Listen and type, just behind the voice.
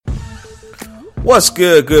What's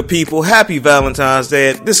good people? Happy Valentine's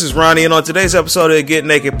Day. This is Ronnie, and on today's episode of the Get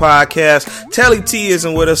Naked podcast, Teri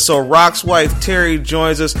isn't with us, so Rock's wife, Teri,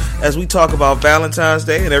 joins us as we talk about Valentine's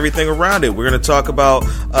Day and everything around it. We're going to talk about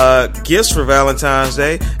gifts for Valentine's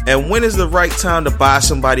Day, and when is the right time to buy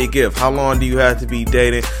somebody a gift? How long do you have to be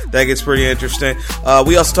dating? That gets pretty interesting.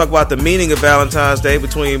 We also talk about the meaning of Valentine's Day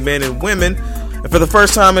between men and women. And for the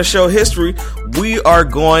first time in show history, we are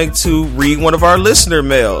going to read one of our listener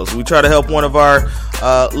mails. We try to help one of our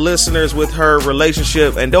listeners with her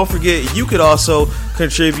relationship. And don't forget, you could also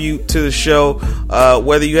contribute to the show.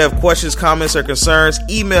 Whether you have questions, comments, or concerns,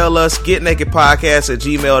 email us,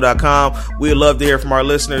 getnakedpodcast@gmail.com. We'd love to hear from our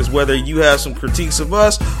listeners, whether you have some critiques of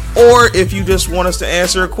us or if you just want us to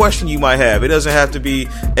answer a question you might have. It doesn't have to be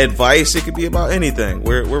advice. It could be about anything.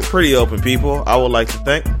 We're pretty open people, I would like to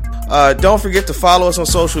think. Don't forget to follow us on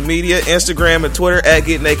social media, Instagram and Twitter at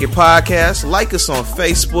Get Naked Podcast. Like us on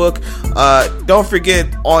Facebook. Don't forget,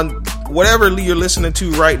 on whatever you're listening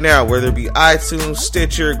to right now, whether it be iTunes,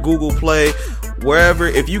 Stitcher, Google Play, wherever,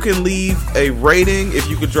 if you can leave a rating, if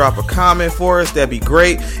you could drop a comment for us, that'd be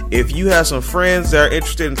great. If you have some friends that are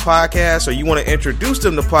interested in podcasts or you want to introduce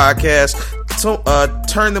them to podcasts,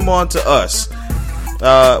 turn them on to us.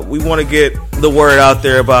 We want to get the word out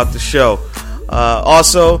there about the show.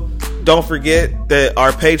 Also, don't forget that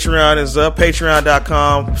our Patreon is up,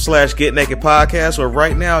 patreon.com/getnakedpodcast, where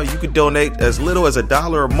right now you can donate as little as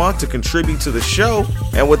 $1 a month to contribute to the show.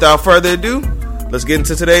 And without further ado, let's get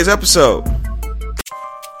into today's episode.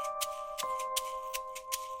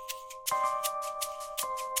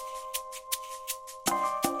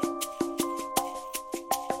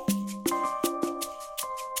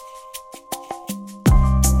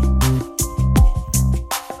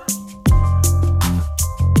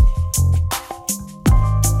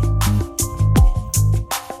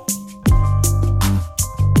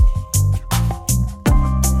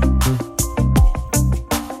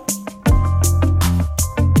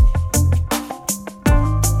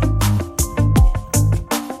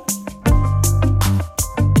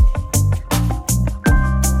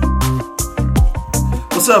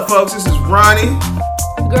 What's up, folks? This is Ronnie.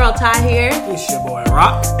 Girl Ty here. It's your boy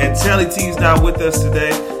Rock. And Teri T's not with us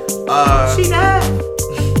today. She died.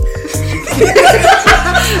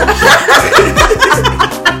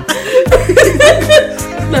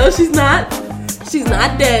 No, she's not. She's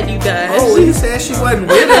not dead, you guys. Oh, he said she wasn't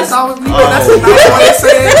with us. That's not what he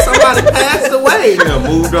said. Somebody passed away. She done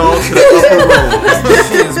moved on to the upper room.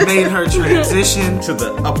 She has made her transition To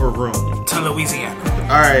the upper room. to Louisiana.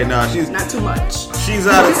 Alright, now she's Not too much. She's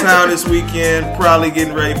out of town this weekend, probably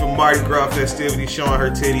getting ready for Mardi Gras festivities, showing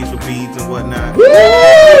her titties for beads and whatnot. Woo!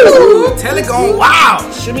 Tell it going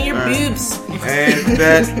wild. Show me your boobs. And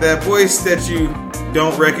that voice that you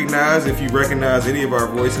don't recognize, if you recognize any of our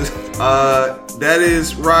voices, that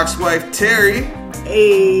is Rock's wife, Teri.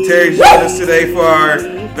 Hey. Teri's joining us today for our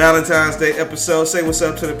Valentine's Day episode. Say what's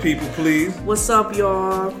up to the people, please. What's up,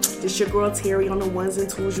 y'all? It's your girl Teri on the ones and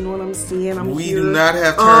twos. You know what I'm saying? We here. do not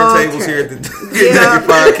have turntables here at the Get Naked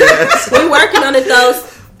Podcast. We're working on it, though.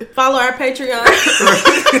 Follow our Patreon.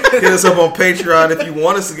 Hit us up on Patreon if you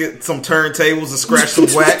want us to get some turntables and scratch some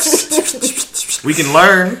wax. We can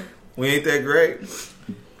learn. We ain't that great.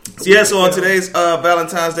 So on today's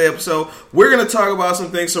Valentine's Day episode, we're going to talk about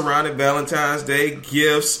some things surrounding Valentine's Day,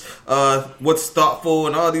 gifts, what's thoughtful,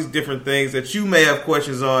 and all these different things that you may have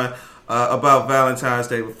questions on about Valentine's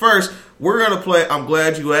Day. But first, we're going to play I'm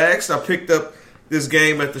Glad You Asked. I picked up this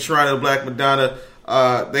game at the Shrine of the Black Madonna.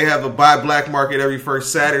 They have a buy black market every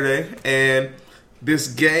first Saturday, and this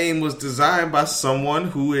game was designed by someone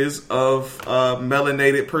who is of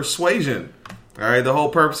melanated persuasion. All right, the whole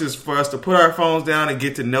purpose is for us to put our phones down and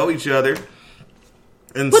get to know each other.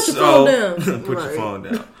 And Put your phone down. Put your phone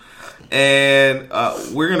down. And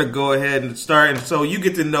we're going to go ahead and start. And so you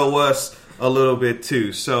get to know us a little bit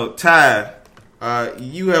too. So, Ty,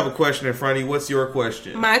 you have a question in front of you. What's your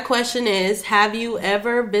question? My question is, have you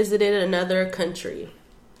ever visited another country?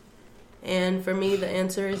 And for me, the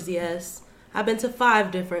answer is yes. I've been to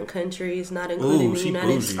 5 different countries, not including the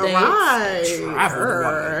United bougie. States.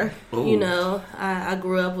 Alright. You know, I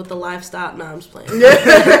grew up with the lifestyle. No, I'm just playing.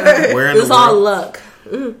 Where in It's the all world? luck.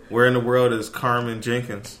 Where in the world is Carmen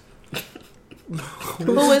Jenkins?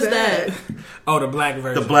 Who is that? Oh, the black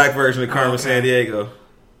version. The black version of Carmen Okay. San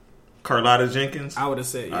Carlotta Jenkins? I would have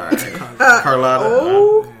said, yeah. All right. Carlotta.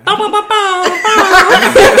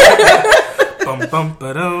 Bum, bum,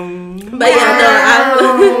 ba-dum. But yeah,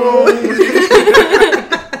 no,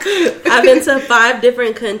 I've been to 5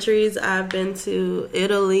 different countries. I've been to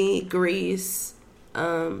Italy, Greece,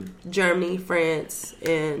 Germany, France,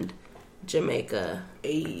 and Jamaica.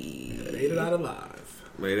 Made it out alive.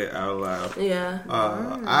 Made it out alive. Yeah.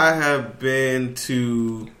 I have been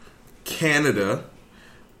to Canada.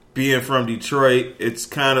 Being from Detroit, it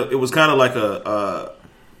was kind of like a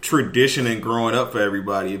tradition in growing up for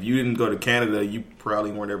everybody. If you didn't go to Canada, you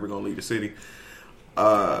probably weren't ever going to leave the city.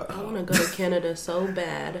 I want to go to Canada so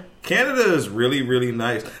bad. Canada is really, really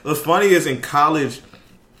nice. What's funny is in college,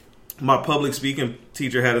 my public speaking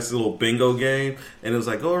teacher had this little bingo game, and it was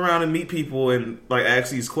like, go around and meet people and like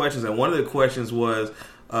ask these questions. And one of the questions was,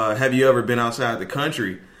 have you ever been outside the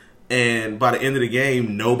country? And by the end of the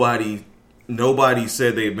game, nobody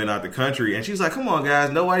said they'd been out the country. And she's like, come on, guys,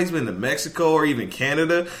 nobody's been to Mexico or even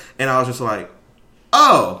Canada. And I was just like,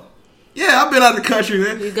 oh, yeah, I've been out the country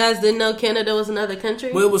then. You guys didn't know Canada was another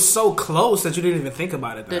country? Well, it was so close that you didn't even think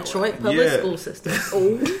about it that Detroit way. public school system.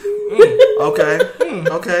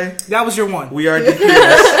 Okay. That was your one. We are DPS.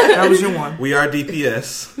 That was your one. We are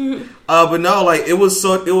DPS. But no, like it was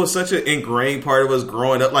such an ingrained part of us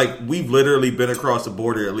growing up. Like we've literally been across the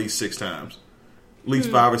border at least 6 times. At least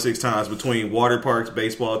 5 or 6 times between water parks,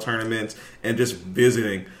 baseball tournaments, and just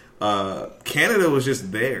visiting. Canada was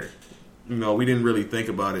just there. You know, we didn't really think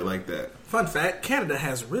about it like that. Fun fact, Canada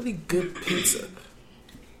has really good pizza.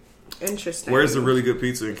 Interesting. Where's the really good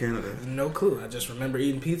pizza in Canada? No clue. I just remember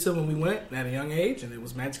eating pizza when we went at a young age, and it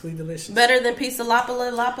was magically delicious. Better than Pizza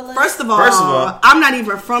Lapala? First of all, I'm not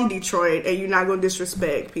even from Detroit, and you're not going to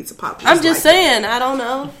disrespect Pizza Pop. I'm just saying, I don't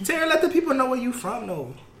know. Teri, let the people know where you from,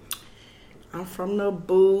 though. I'm from the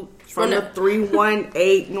boot, from the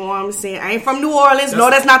 318, you know what I'm saying? I ain't from New Orleans. No,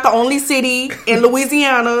 that's not the only city in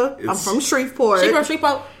Louisiana. I'm from Shreveport. She from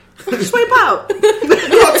Shreveport? Shreveport.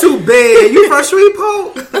 You're too bad. You from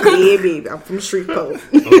Shreveport? Yeah, baby. I'm from Shreveport.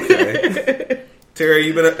 Okay. Teri,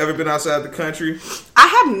 you ever been outside the country? I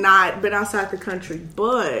have not been outside the country,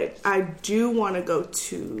 but I do want to go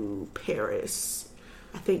to Paris.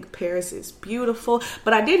 I think Paris is beautiful,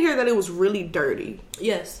 but I did hear that it was really dirty.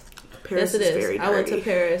 Yes. Paris yes, it is. Very dirty. I went to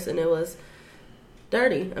Paris and it was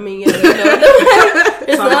dirty. I mean, yeah,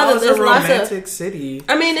 it's a romantic city.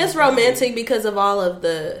 I mean, it's romantic because of all of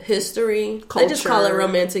the history. Culture. They just call it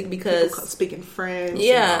romantic because speaking French.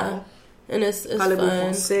 Yeah, you know, and it's fun.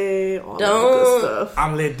 Français, all that good stuff.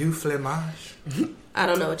 Omelette du fromage. I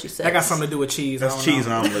don't know what you said. That got something to do with cheese. That's cheese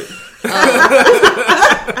omelet.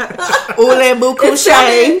 Oulé beaucoup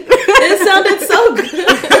cher. It sounded so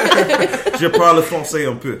good. Je parle français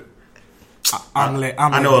un peu. Omelette.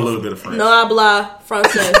 I know a little bit of French. No habla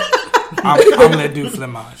français. Omelette du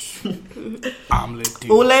fromage. Omelette du.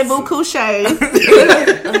 Oulé beaucoup cher.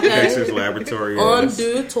 Okay. Dexter's Laboratory. Un,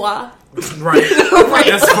 deux, trois. Right.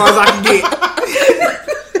 That's as far as I can get.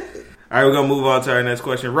 All right, we're going to move on to our next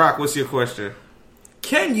question. Rock, what's your question?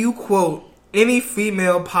 Can you quote any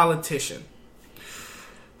female politician?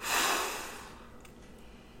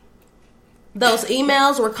 Those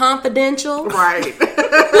emails were confidential. Right.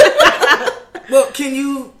 Well, can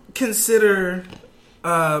you consider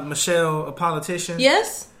Michelle a politician?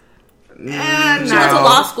 Yes. She went to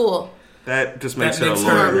law school. That just makes That her makes a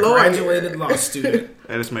her a lawyer. graduated law student.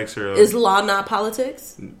 That just makes her a... Is law not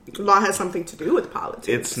politics? Law has something to do with politics.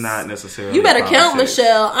 It's not necessarily You better count, politics.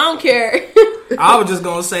 Michelle. I don't care. I was just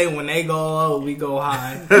going to say, when they go low, we go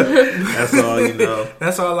high. That's all you know.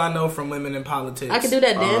 That's all I know from women in politics. I could do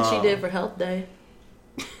that dance she did for Health Day.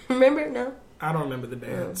 Remember? No. I don't remember the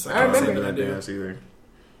dance. I remember that dance either.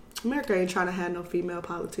 America ain't trying to have no female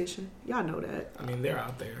politician. Y'all know that. I mean, they're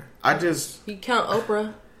out there. You count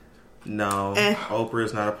Oprah? No. Oprah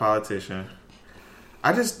is not a politician.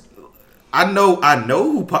 I know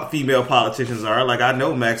who female politicians are. Like, I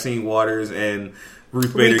know Maxine Waters and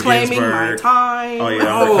Ruth Bader Reclaiming Ginsburg. My time. Oh,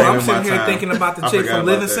 yeah. I'm sitting here thinking about the chick from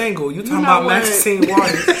Living Single. You talking about Maxine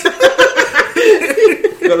Waters.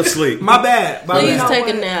 Go to sleep. My bad. Please take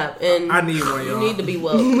a nap. And I need one, y'all. You need to be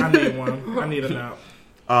woke. I need one. I need a nap.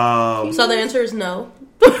 So the answer is no.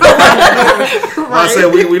 I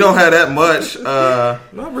said we don't have that much. No,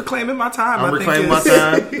 I'm reclaiming my time. I'm reclaiming my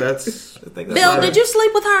time. That's Bill, did you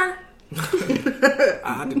sleep with her?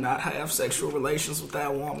 I did not have sexual relations with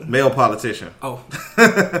that woman. Male politician. Oh.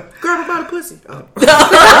 Grab about a pussy. Oh.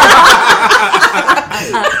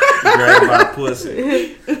 Grab by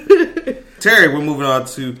pussy. Teri, we're moving on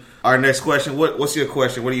to our next question. What's your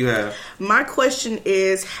question? What do you have? My question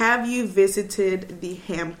is, have you visited the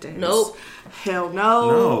Hamptons? Nope. Hell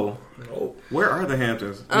no. No. Where are the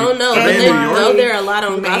Hamptons? I don't know. Are they in New York? No, there are a lot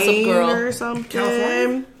on Gossip Maine Girl. Or something.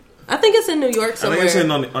 California? I think it's in New York somewhere. I think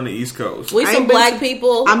it's on the East Coast. We some black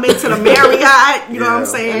people. I'm into the Marriott, you know what I'm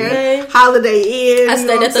saying? Okay. Holiday Inn. I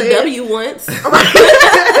stayed at the W once.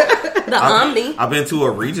 Omni. I've been to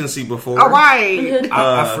a Regency before. All right.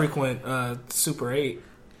 I frequent Super 8.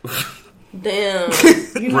 Damn.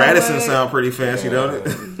 Radisson sound pretty fancy, don't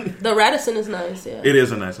it? The Radisson is nice, yeah. It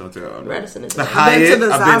is a nice hotel. Radisson is The nice. Hyatt,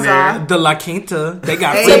 the I've been there. The La Quinta. They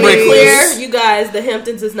got Hey. free To be breakfast. clear, you guys, the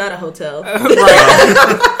Hamptons is not a hotel.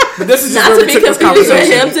 Right. But this is just Not where to we be took this confused with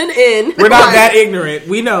conversation. Hampton Inn. We're not that ignorant.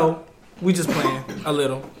 We know. We just playing a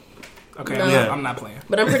little. Okay, No. Yeah. I'm not playing.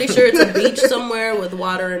 But I'm pretty sure it's a beach somewhere with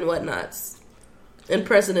water and whatnots. And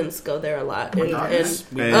presidents go there a lot. Nice.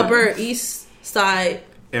 And Upper East Side.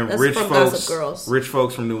 And That's rich from folks, Gossip Girls. rich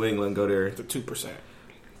folks from New England go there. The 2%.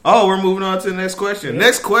 Oh, we're moving on to the next question.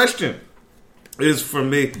 Next question is from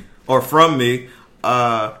me.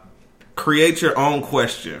 Create your own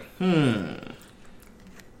question.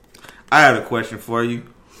 I have a question for you.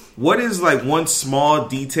 What is like one small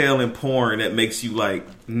detail in porn that makes you like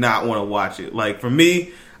not want to watch it? Like for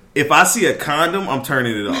me, if I see a condom, I'm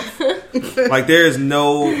turning it off. Like there is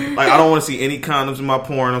no, like I don't want to see any condoms in my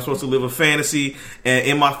porn. I'm supposed to live a fantasy, and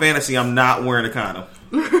in my fantasy, I'm not wearing a condom.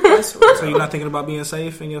 So you're not thinking about being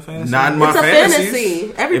safe in your fantasy? Not in my It's a fantasies.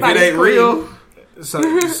 fantasy. Everybody's If it ain't clean. real,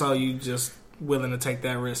 So you just willing to take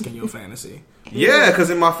that risk in your fantasy? yeah, because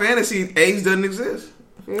in my fantasy, AIDS doesn't exist.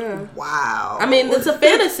 Yeah. Wow. I mean, it's a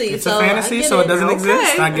fantasy. It's so a fantasy, I get so it doesn't Okay,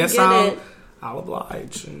 exist. I guess get it. I'll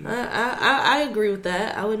oblige. I agree with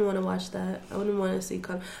that. I wouldn't want to watch that. I wouldn't want to see.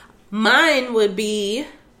 Mine would be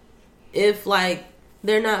if like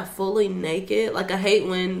they're not fully naked. Like I hate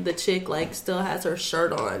when the chick like still has her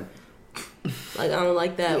shirt on. Like I don't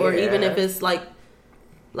like that. Or even if it's like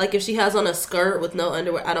if she has on a skirt with no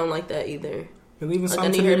underwear, I don't like that either. You're leaving Like,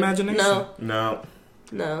 something to your imagination. No.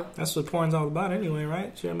 No. That's what porn's all about anyway, right?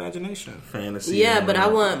 It's your imagination. Fantasy. Yeah, but I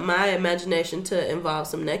want my imagination to involve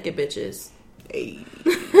some naked bitches. Hey.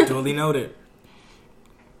 Duly noted.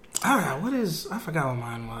 Alright, I forgot what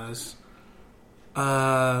mine was.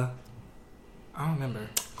 I don't remember.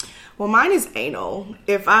 Well, mine is anal.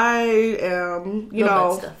 If I am, you No know,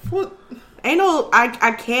 bad stuff. What? anal,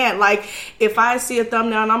 I can't. Like, if I see a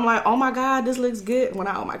thumbnail and I'm like, oh my God, this looks good. Well,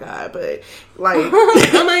 not oh my God, but like,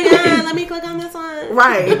 Oh my god, let me click on this one.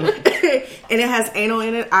 right. And it has anal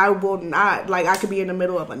in it, I will not. Like, I could be in the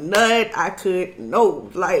middle of a nut. I could, no.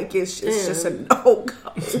 Like, it's just a no go.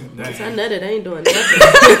 I nutted, I ain't doing nothing.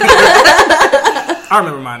 I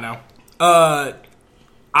remember mine now.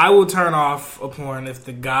 I will turn off a porn if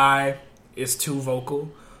the guy is too vocal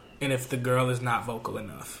and if the girl is not vocal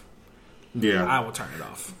enough. Yeah, I will turn it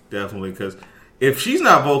off. definitely. Because if she's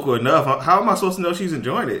not vocal enough, how am I supposed to know she's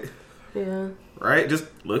enjoying it? Yeah. Right? Just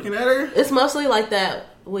looking at her? It's mostly like that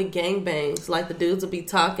with gangbangs. Like the dudes will be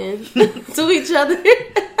talking to each other.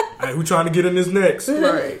 Hey, who trying to get in this next?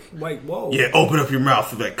 Right. Like, whoa. Yeah, open up your mouth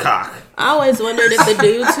for that cock. I always wondered if the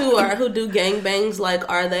dudes who do gangbangs, like,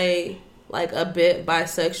 are they like a bit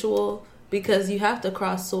bisexual? Because you have to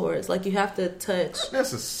cross swords. Like you have to touch.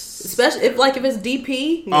 That's Especially if it's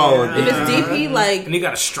DP. Oh, If it's DP, like And you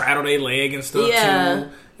gotta straddle their leg and stuff Yeah.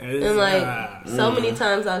 too. and like so many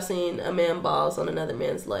times I've seen a man balls on another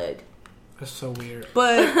man's leg. That's so weird.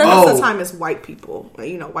 But most of the time it's white people.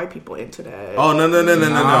 You know, white people into that. Oh, no. No,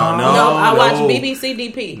 I watch BBC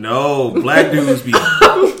DP. No, black dudes be...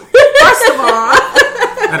 First of all,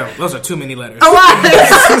 Those are too many letters. all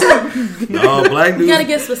right. No, black You dudes... gotta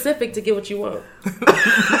get specific to get what you want.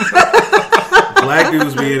 Black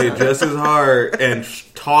dudes be in it just as hard and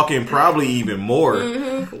talking probably even more.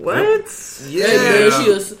 What? Yeah. Hey, man,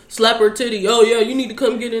 she'll slap her titty. Oh yeah, you need to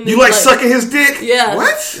come get in. You this, like sucking his dick? Yeah.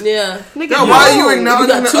 What? Yeah. Yo, why are you You acknowledging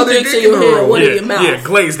got the two other dicks dick in in the your head, room? one in your mouth. Yeah,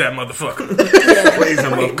 glaze that motherfucker. Please,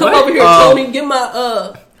 I'm a- Come over here, Tony. Get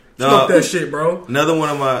my Fuck that shit, bro. Another one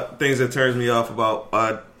of my things that turns me off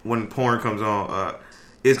about when porn comes on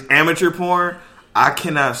is amateur porn. I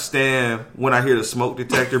cannot stand when I hear the smoke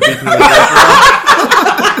detector beeping in the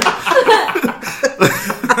background.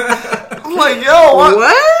 I'm like, yo,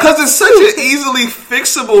 what? Because it's such an easily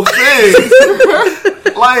fixable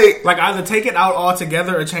thing. like either take it out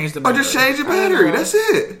altogether or change the or battery. just change the battery. That's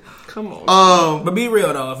it. Come on. But be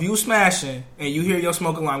real though, if you smashing and you hear your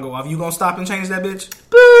smoke alarm go off, you gonna stop and change that bitch?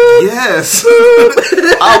 Yes.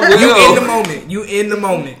 I will. You in the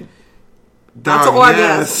moment. That's Dog, an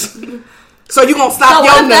orgasm. So you gonna So stop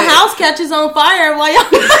what your if the nut? house catches on fire while y'all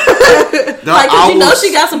Dog, cause you know will-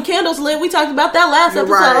 she got some candles lit. We talked about that last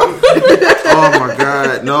episode. Right. Oh my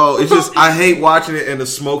god, no! It's just I hate watching it, and the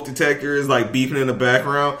smoke detector is like beeping in the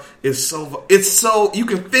background. It's so you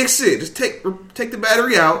can fix it. Just take the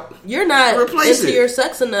battery out. You're not Replace into it. your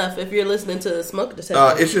sex enough if you're listening to the smoke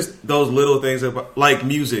detector. It's just those little things like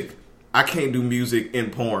music. I can't do music in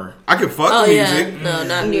porn. I can fuck oh music. yeah, no,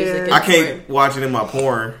 not music. Yeah. I can't watch it in my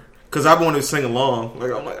porn. because I want to sing along.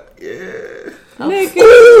 Like I'm like, yeah.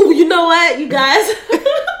 Ooh, you know what, you guys?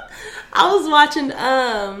 I was watching.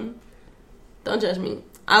 Don't judge me.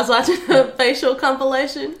 I was watching a facial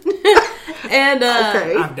compilation, and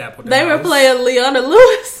they were playing Leona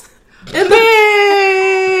Lewis, and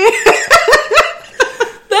they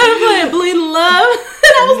were playing "Bleeding Love,"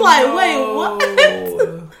 and I was like, "Wait, what?"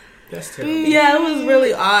 That's terrible. Yeah, it was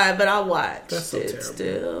really odd, but I watched so it terrible.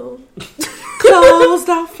 still. Closed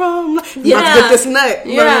out from about to get this nut.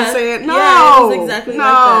 You know what I'm saying? No, yeah, it was exactly like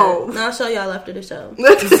that. And I'll show y'all after the show.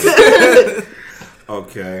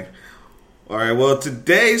 Okay. All right. Well,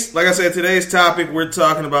 today's topic, we're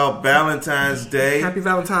talking about Valentine's Day. Happy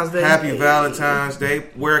Valentine's Day. Happy Valentine's Day.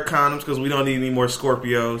 Wear condoms because we don't need any more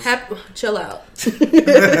Scorpios. Chill out.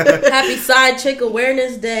 Happy Side Chick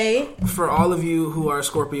Awareness Day. For all of you who are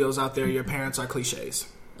Scorpios out there, your parents are cliches.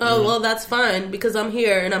 Oh, well, that's fine because I'm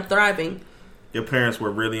here and I'm thriving. Your parents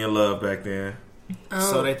were really in love back then.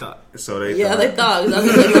 So they thought. Yeah, they thought. I was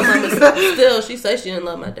like, my mama still, she says she didn't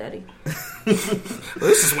love my daddy. Well,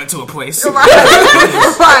 this just went to a place. Right.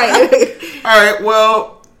 All right,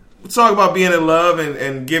 well, we'll talk about being in love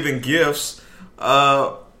and giving gifts.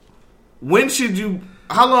 How long should you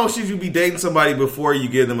be dating somebody before you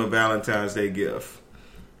give them a Valentine's Day gift?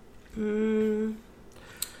 I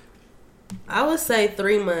would say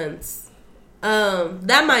 3 months.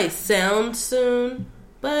 That might sound soon,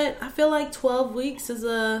 but I feel like 12 weeks is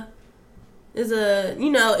a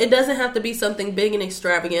it doesn't have to be something big and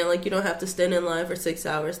extravagant. Like, you don't have to stand in line for 6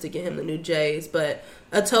 hours to get him the new J's, but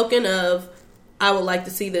a token of I would like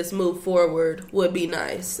to see this move forward would be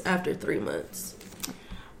nice after 3 months.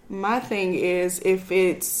 My thing is, if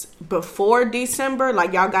it's before December,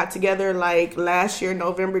 like y'all got together like last year,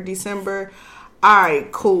 November, December, all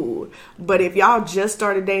right, cool. But if y'all just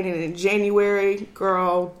started dating in January,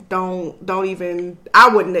 girl, don't even. I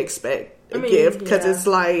wouldn't expect a gift because it's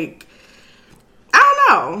like, I don't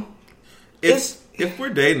know. If we're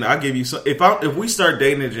dating, I'll give you some. If we start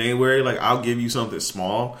dating in January, like I'll give you something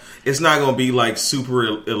small. It's not gonna be like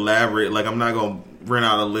super elaborate. Like I'm not gonna rent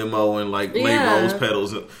out a limo and like lay rose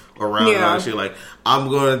petals around and all that shit. Like I'm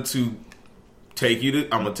gonna take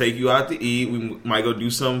you out to eat. We might go do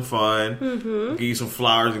something fun. Mm-hmm. Give you some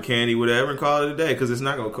flowers and candy, whatever, and call it a day. Because it's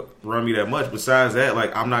not gonna run me that much. Besides that,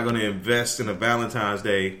 like I'm not gonna invest in a Valentine's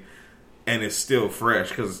Day and it's still fresh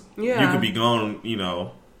because you could be gone,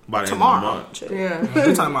 by the end of the month. Yeah.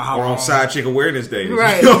 We're talking about how or long. on Side Chick Awareness Day.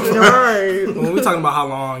 Right. Right. When we're talking about how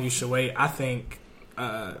long you should wait, I think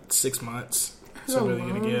 6 months is a really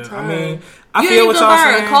good gift. Time. I mean, I you feel what y'all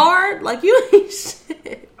saying. A card? Like, you ain't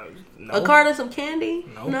shit. No. A card and some candy?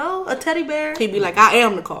 No. No? A teddy bear? He'd be like, I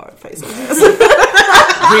am the card. Face read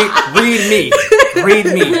me. Read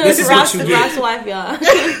me. This is what you get. Rock's wife, y'all.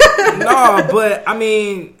 No, but I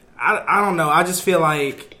mean, I don't know. I just feel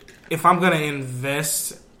like if I'm gonna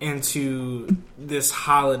invest into this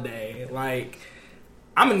holiday, like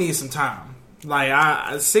I'm gonna need some time.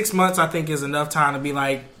 Like 6 months, I think is enough time to be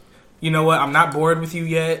like, you know what? I'm not bored with you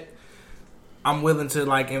yet. I'm willing to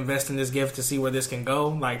like invest in this gift to see where this can go.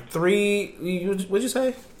 Like what'd you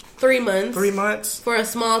say? 3 months. 3 months for a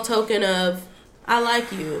small token of I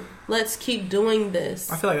like you. Let's keep doing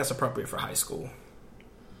this. I feel like that's appropriate for high school.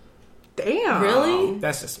 Damn. Really?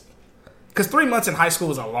 That's just because 3 months in high school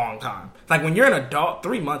is a long time. Like when you're an adult,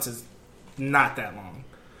 3 months is not that long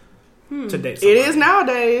to date somebody. It is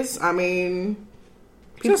nowadays. I mean,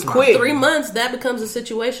 people quit. 3 months, that becomes a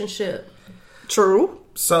situationship. True.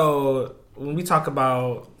 So when we talk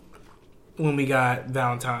about when we got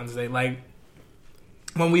Valentine's Day, like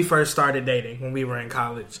when we first started dating, when we were in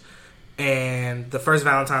college, and the first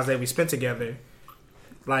Valentine's Day we spent together,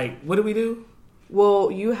 like what did we do?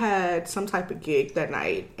 Well, you had some type of gig that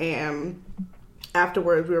night, and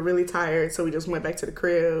afterwards we were really tired, so we just went back to the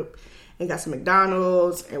crib and got some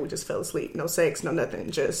McDonald's, and we just fell asleep. No sex, no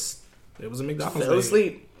nothing. Just it was a McDonald's. Fell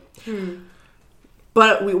asleep.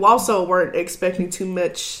 But we also weren't expecting too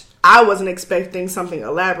much. I wasn't expecting something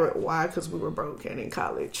elaborate. Why? Because we were broke and in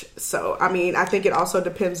college. So, I mean, I think it also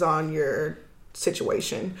depends on your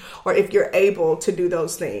situation, or if you're able to do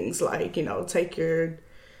those things, like, take your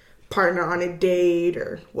partner on a date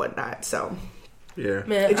or whatnot. So yeah,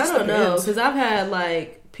 man, I don't know, because I've had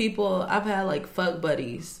fuck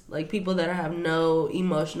buddies, like people that I have no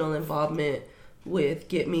emotional involvement with,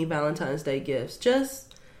 get me Valentine's Day gifts,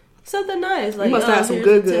 just something nice. Like, you must have some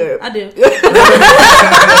good. I do.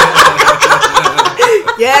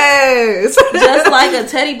 Yes. Just like a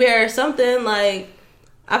teddy bear or something. Like,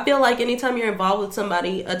 I feel like anytime you're involved with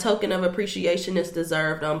somebody, a token of appreciation is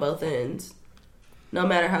deserved on both ends. no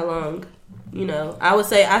matter how long. You know, I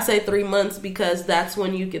say 3 months because that's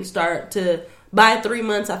when you can start to, by 3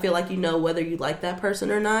 months, I feel like you know whether you like that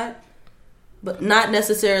person or not. But not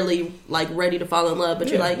necessarily like ready to fall in love, but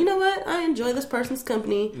you're like, you know what? I enjoy this person's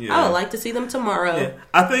company. Yeah. I would like to see them tomorrow. Yeah.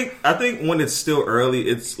 I think when it's still early,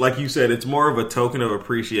 it's like you said, it's more of a token of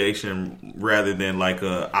appreciation rather than like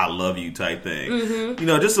a I love you type thing. Mm-hmm. You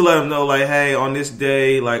know, just to let them know, like, hey, on this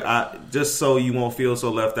day, like, just so you won't feel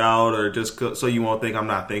so left out, or just so you won't think I'm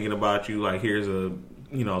not thinking about you. Like, here's a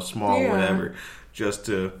small whatever, just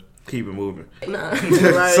to keep it moving. Nah.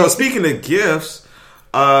 Right. So speaking of gifts.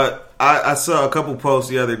 I saw a couple posts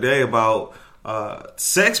the other day about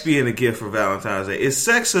sex being a gift for Valentine's Day. Is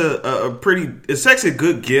sex a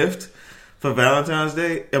good gift for Valentine's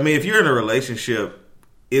Day? I mean, if you're in a relationship,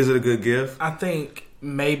 is it a good gift? I think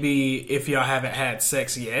maybe if y'all haven't had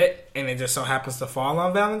sex yet and it just so happens to fall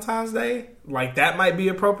on Valentine's Day, like that might be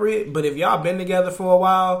appropriate. But if y'all been together for a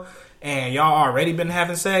while and y'all already been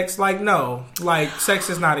having sex, like, no. Like, sex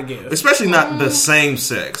is not a gift. Especially not the same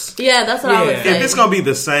sex. Yeah, that's what I would say. If it's going to be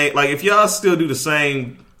the same, like, if y'all still do the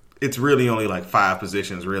same, it's really only like 5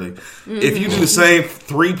 positions, really. Mm-hmm. If you do the same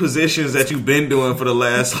 3 positions that you've been doing for the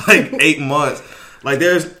last, like, 8 months, like,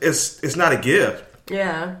 it's not a gift.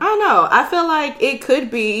 Yeah. I don't know. I feel like it could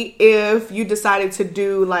be if you decided to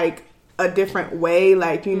do, like, a different way,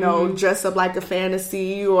 like, you know, dress up like a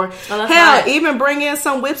fantasy, or hell, even bring in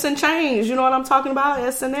some whips and chains, you know what I'm talking about,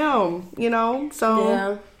 S&M, you know,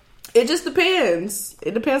 so it just depends.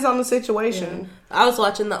 It depends on the situation. I was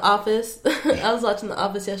watching The Office. I was watching The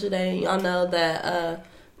Office yesterday, and y'all know that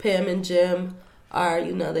Pam and Jim are,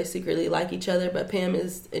 you know, they secretly like each other, but Pam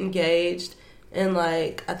is engaged, and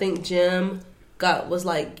like, I think Jim was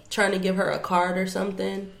like trying to give her a card or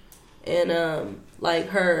something, and like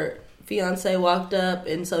her fiance walked up,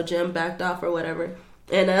 and so Jim backed off or whatever,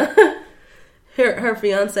 and her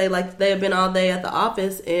fiance, like, they had been all day at the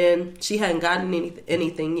office and she hadn't gotten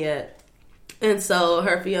anything yet, and so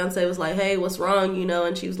her fiance was like, hey, what's wrong, you know,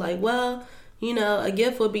 and she was like, well, you know, a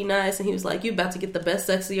gift would be nice, and he was like, you're about to get the best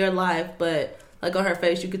sex of your life, but like on her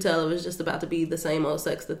face you could tell it was just about to be the same old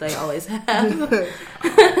sex that they always have.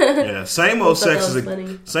 Yeah, same old sex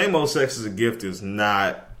as a gift is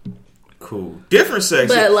not cool. Different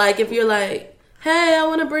sex. But like, if you're like, hey, I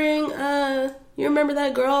want to bring, you remember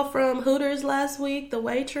that girl from Hooters last week, the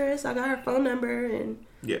waitress? I got her phone number, and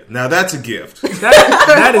yeah, now that's a gift.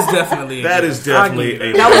 that is definitely that is definitely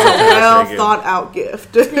a that was a well thought out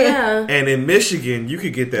gift. Yeah. And in Michigan, you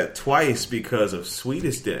could get that twice because of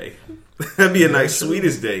Sweetest Day. That'd be a nice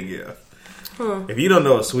Sweetest Day gift. Huh. If you don't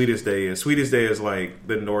know what Sweetest Day is like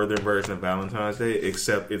the northern version of Valentine's Day,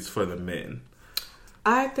 except it's for the men.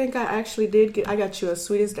 I think I actually did I got you a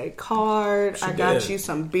Sweetest Day card. I got you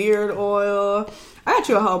some beard oil. I got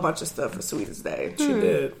you a whole bunch of stuff for Sweetest Day. She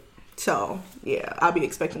did. So, yeah, I'll be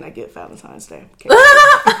expecting that gift Valentine's Day. Okay.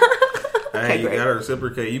 Hey, you gotta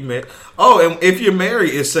reciprocate. And if you're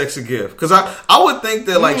married, is sex a gift? Because I would think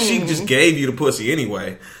that, like, she just gave you the pussy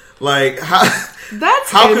anyway. Like, how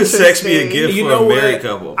could sex be a gift for a married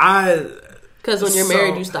couple? Because when you're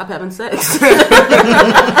married, you stop having sex.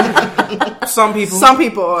 Some people.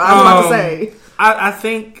 I was about to say. I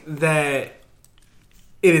think that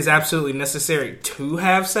it is absolutely necessary to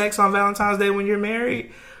have sex on Valentine's Day when you're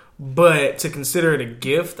married, but to consider it a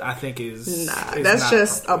gift, I think is that's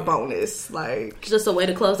just a bonus. Like, just a way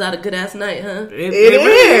to close out a good ass night, huh? It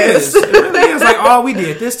really is. It really is. Like, oh, we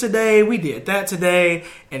did this today, we did that today,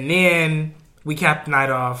 and then we capped the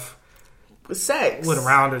night off with sex with a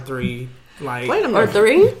round or 3. Like, wait a minute.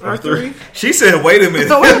 Or three. She said, wait a minute.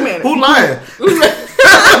 So wait a minute. Who lying?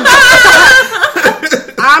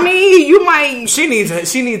 I mean, you might. She needs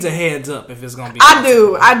a heads up if it's gonna be.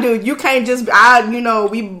 I do. You can't just.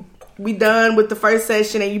 We done with the first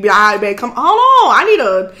session and you be all right, babe. Come, hold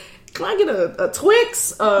on. Can I get a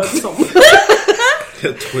Twix?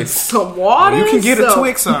 Some water. You can get a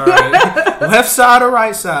Twix, all right. Left side or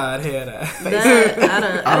right side? Head. I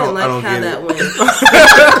didn't like how that went. I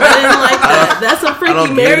didn't like that. That's some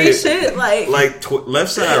freaky Mary shit. Like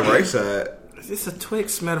left side, right side. It's a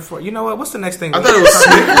Twix metaphor. You know what? What's the next thing? I thought it was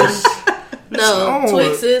Snickers. No,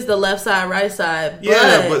 Twix is the left side, right side.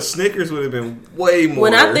 But Snickers would have been way more.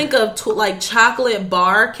 When I think of like chocolate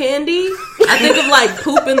bar candy, I think of like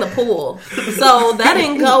poop in the pool. So that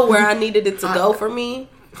didn't go where I needed it to go for me.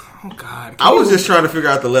 Oh God! I was just trying to figure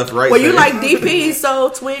out the left right. Well, you like DP, so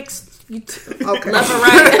Twix. Okay, left and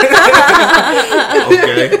right.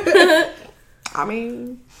 Okay. I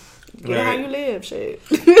mean, get how you live, shit.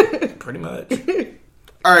 Pretty much.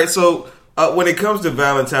 All right, so. When it comes to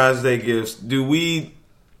Valentine's Day gifts, do we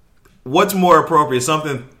what's more appropriate?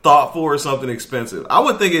 Something thoughtful or something expensive? I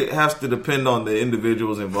would think it has to depend on the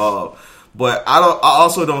individuals involved. But I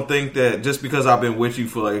also don't think that just because I've been with you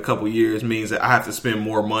for like a couple years means that I have to spend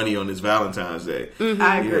more money on this Valentine's Day. Mm-hmm.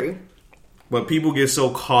 I agree. But people get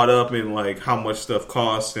so caught up in like how much stuff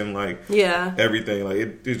costs and like everything. Like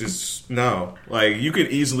it just no. Like you could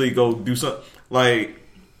easily go do something. Like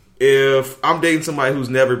if I'm dating somebody who's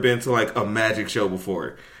never been to like a magic show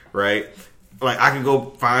before, right? Like I can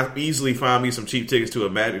go easily find me some cheap tickets to a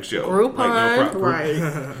magic show. Groupon, like,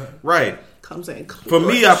 right? Right. Comes in clutch. For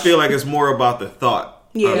me, I feel like it's more about the thought.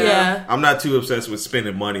 Yeah. I'm not too obsessed with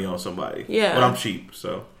spending money on somebody. Yeah. But I'm cheap,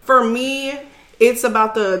 so. For me, it's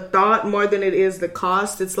about the thought more than it is the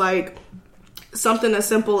cost. It's like something as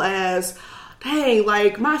simple as, dang,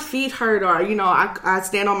 like my feet hurt, or, you know, I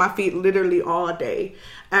stand on my feet literally all day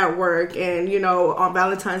at work, and, you know, on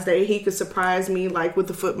Valentine's Day, he could surprise me like with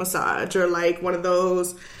a foot massage or like one of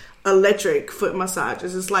those electric foot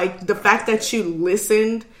massages. It's like the fact that you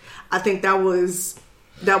listened, I think that was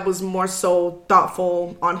more so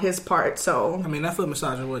thoughtful on his part. So I mean, that foot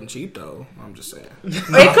massage wasn't cheap though. I'm just saying.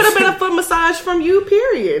 It could have been a foot massage from you,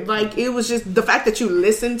 period. Like, it was just the fact that you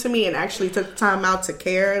listened to me and actually took the time out to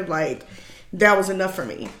care, like, that was enough for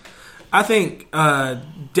me. I think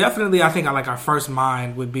definitely. I think like our first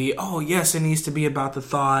mind would be, oh yes, it needs to be about the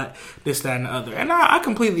thought, this, that, and the other, and I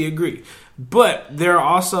completely agree. But there are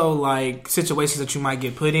also like situations that you might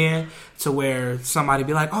get put in to where somebody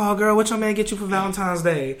be like, "Oh, girl, what your man get you for Valentine's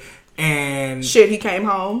Day?" And shit, he came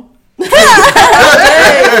home. Like,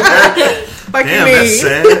 damn, that's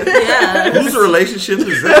sad. Yeah. Whose relationship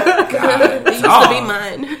is that? God, It used to be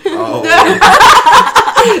mine. Oh.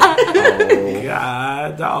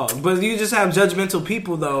 God, dog. But you just have judgmental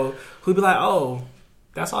people though who be like, "Oh,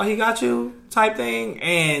 that's all he got you," type thing.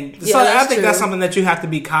 And so I think that's something that you have to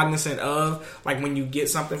be cognizant of, like when you get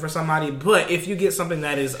something for somebody. But if you get something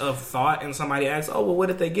that is of thought and somebody asks, "Oh, well, what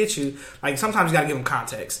did they get you?" Like sometimes you gotta give them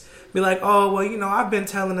context. Be like, "Oh, well, you know, I've been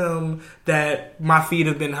telling them that my feet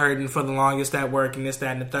have been hurting for the longest at work and this,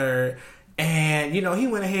 that, and the third. And, you know, he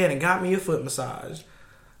went ahead and got me a foot massage."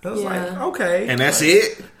 I was like, okay. And that's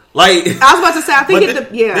it? Like, I was about to say, I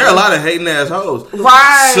think there are a lot of hating ass hoes,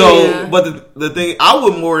 right? So, but the thing, I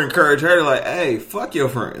would more encourage her to like, hey, fuck your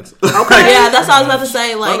friends. Okay, yeah, that's what I was about to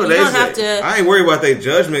say. Like, you don't have to. I ain't worried about their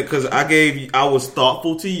judgment because I was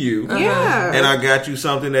thoughtful to you, and I got you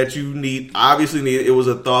something that you obviously need. It was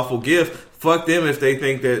a thoughtful gift. Fuck them if they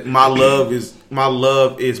think that my love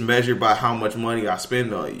is measured by how much money I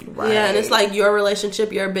spend on you. Right? Yeah, and it's like your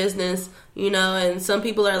relationship, your business. You know, and some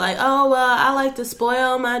people are like, "Oh, well, I like to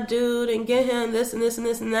spoil my dude and get him this and this and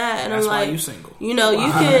this and that." And that's I'm like, why you single. You know,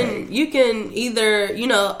 you can either, you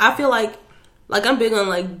know, I feel like I'm big on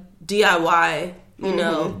like DIY, you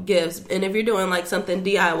know, gifts. And if you're doing like something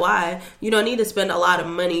DIY, you don't need to spend a lot of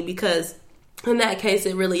money, because in that case,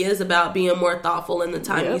 it really is about being more thoughtful in the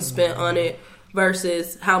time you spent on it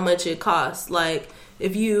versus how much it costs. Like,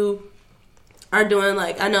 if you are doing,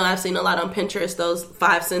 like, I know I've seen a lot on Pinterest, those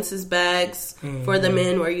 5 senses bags for the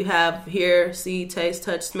men where you have hear, see, taste,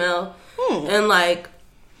 touch, smell. And, like,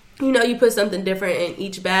 you know, you put something different in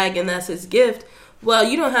each bag and that's his gift. Well,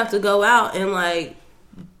 you don't have to go out and, like,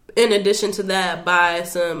 in addition to that, buy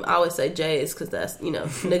some, I always say J's because that's, you know,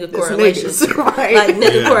 nigga correlation. Right? Like,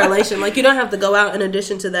 nigga correlation. Like, you don't have to go out in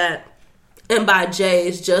addition to that and buy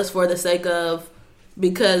J's just for the sake of,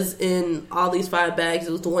 because in all these 5 bags,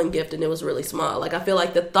 it was the one gift and it was really small. Like, I feel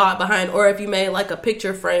like the thought behind, or if you made like a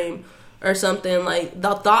picture frame or something, like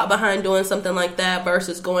the thought behind doing something like that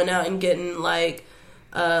versus going out and getting like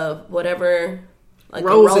whatever, like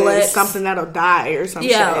roses, a Rolex, something that'll die or something.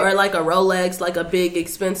 Yeah, or like a Rolex, like a big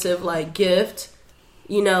expensive like gift.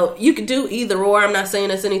 You know, you could do either or. I'm not saying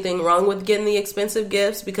there's anything wrong with getting the expensive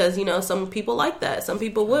gifts, because, you know, some people like that. Some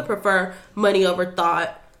people would prefer money over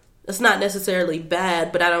thought. It's not necessarily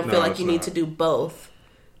bad, but I don't feel like you need to do both.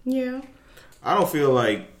 Yeah. I don't feel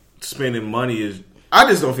like spending money is... I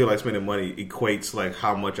just don't feel like spending money equates like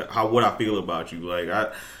what I feel about you. Like,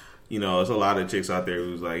 there's a lot of chicks out there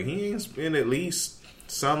who's like, he ain't spend at least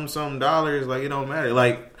some dollars. Like, it don't matter.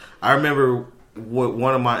 Like, I remember what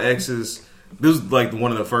one of my exes... This was like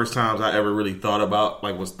one of the first times I ever really thought about,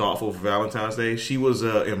 like, was thoughtful for Valentine's Day. She was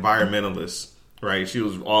an environmentalist, right? She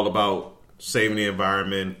was all about saving the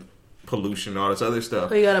environment, pollution, all this other stuff.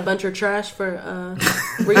 So you got a bunch of trash for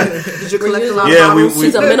Did you collect a lot of bottles?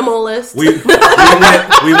 She's a minimalist.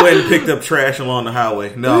 We went and picked up trash along the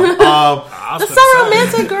highway. No, that's so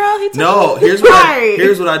romantic, girl. Here's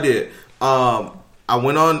what I did. I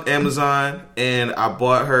went on Amazon and I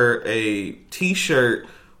bought her a T-shirt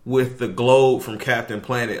with the globe from Captain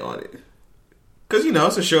Planet on it. Because,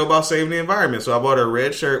 it's a show about saving the environment. So I bought her a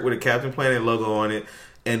red shirt with a Captain Planet logo on it.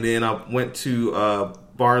 And then I went to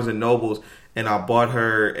Barnes & Nobles and I bought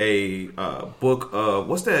her a book of...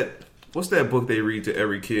 What's that book they read to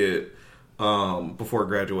every kid before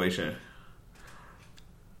graduation?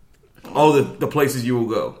 Oh, the places you will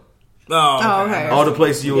go. Oh, okay. All the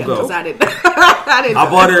places you will go. I didn't I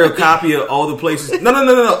bought her a copy of all the places. No.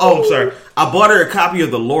 Oh, I'm sorry. I bought her a copy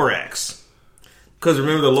of the Lorax. Because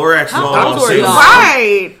remember, the Lorax is all on sale.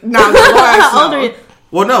 Right. No, the Lorax. How old are you?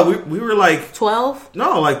 Well, no, we were like 12.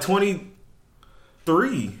 No, like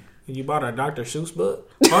 23. You bought a Dr. Seuss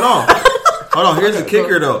book? Hold on. Here's the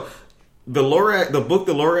kicker, though. The book,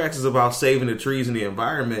 The Lorax, is about saving the trees and the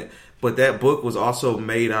environment. But that book was also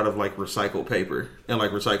made out of like recycled paper and like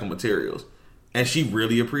recycled materials, and she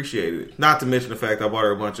really appreciated it. Not to mention the fact I bought her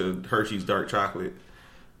a bunch of Hershey's dark chocolate.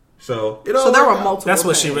 So there were multiple. That's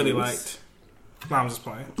what she really liked. No, I'm just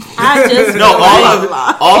playing.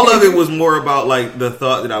 All of it was more about like the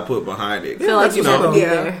thought that I put behind it. I feel like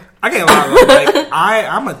I can't lie. Like,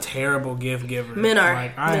 I'm a terrible gift giver. Men are.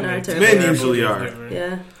 Like, Men are terrible. Men usually are. Giver.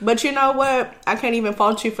 Yeah. But you know what? I can't even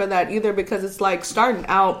fault you for that either, because it's like starting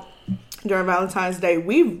out during Valentine's Day,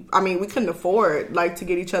 we couldn't afford like to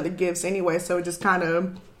get each other gifts anyway, so it just kind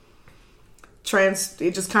of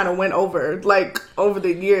went over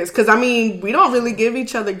the years, because we don't really give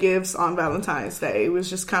each other gifts on Valentine's Day. It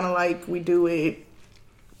was just kind of like we do it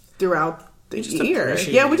throughout the year.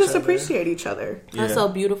 Yeah, we just appreciate each other. That's so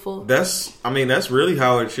beautiful. That's really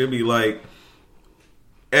how it should be. Like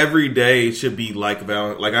every day should be like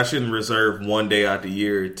Valentine's. Like I shouldn't reserve one day out the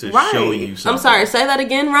year to show you something. I'm sorry, say that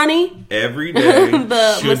again, Ronnie. Every day.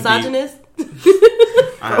 The misogynist.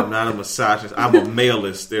 I am not a misogynist. I'm a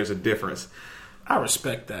maleist. There's a difference. I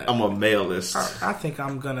respect that. I'm a maleist. I think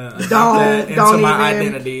I'm gonna adopt that into my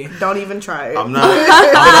identity. Don't even try it. I'm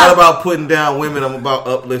not about putting down women. I'm about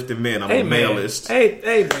uplifting men. I'm a maleist. Hey,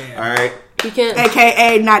 man. All right. You can't.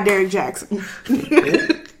 AKA not Derek Jackson.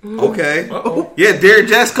 Okay. Uh-oh. Yeah, Derek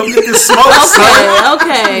Jackson, come get this smoke, son.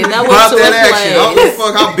 Okay. That was about that action. I don't give a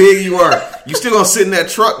fuck how big you are. You still gonna sit in that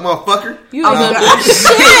truck, motherfucker? You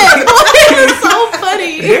shit. It's so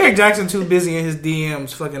funny. Derek Jackson too busy in his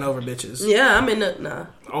DMs fucking over bitches. Yeah, I'm in the nah.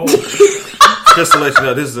 Oh. Just to let you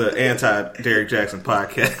know, this is an anti-Derek Jackson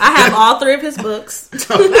podcast. I have all 3 of his books. Do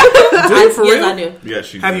it for real? Yes, I do.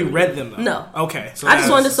 Yes, you have do. you read them though? No. Okay. So I just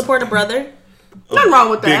wanted to support a brother. Nothing wrong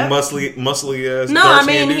with that. Big muscly ass. No, I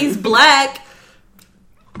mean he's black.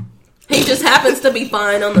 He just happens to be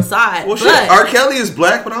fine on the side. Well, shit, R. Kelly is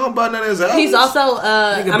black, but I don't buy none of his albums. He's also.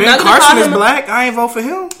 I'm Ben not Carson call is him black. I ain't vote for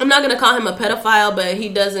him. I'm not gonna call him a pedophile, but he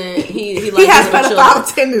doesn't. He has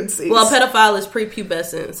pedophile tendencies. Well, pedophile is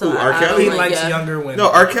prepubescent. So R. Kelly likes younger women.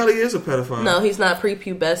 No, R. Kelly is a pedophile. No, he's not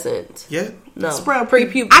prepubescent. Yeah. No,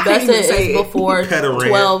 prepubescent is before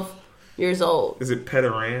 12 years old. Is it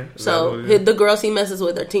pedoran? So the girls he messes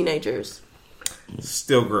with are teenagers.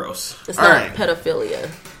 Still gross. It's not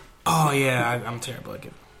pedophilia. Oh yeah, I'm terrible at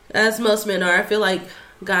it. As most men are. I feel like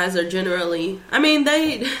guys are generally. I mean,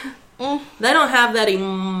 they don't have that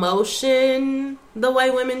emotion the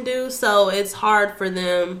way women do, so it's hard for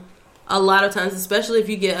them a lot of times, especially if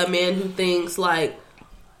you get a man who thinks like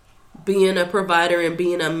being a provider and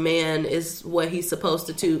being a man is what he's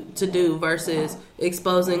supposed to do versus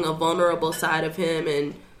exposing a vulnerable side of him.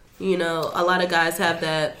 And a lot of guys have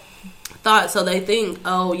that thought, so they think,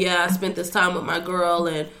 oh yeah, I spent this time with my girl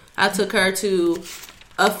and I took her to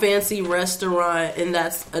a fancy restaurant and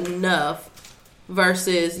that's enough,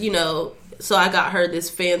 versus so I got her this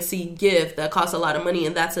fancy gift that costs a lot of money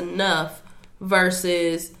and that's enough,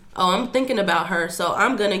 versus I'm thinking about her, so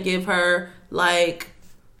I'm gonna give her like,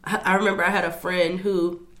 I remember I had a friend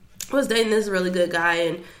who was dating this really good guy,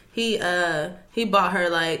 and he bought her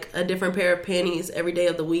like a different pair of panties every day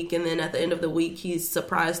of the week, and then at the end of the week he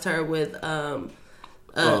surprised her with a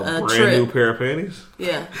brand trip. New pair of panties.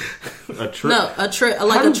 Yeah, a trip. No, a trip,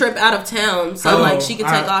 a trip out of town, so she could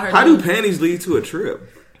take all her. How do panties lead to a trip?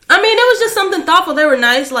 I mean, it was just something thoughtful. They were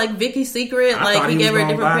nice, like Vicky's Secret. Like he gave her a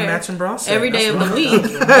different pair every day of the week,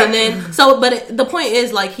 and then but the point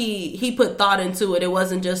is, like he put thought into it. It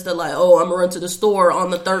wasn't just I'm gonna run to the store on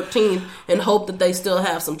the 13th and hope that they still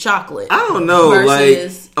have some chocolate. I don't know,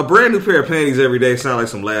 versus, like a brand new pair of panties every day sounds like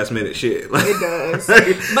some last minute shit. Like, it does,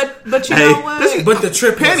 but you know what? But the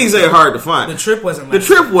trip panties ain't hard to find. The trip wasn't.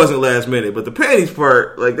 Last minute, but the panties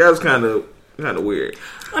part, like that was kind of weird.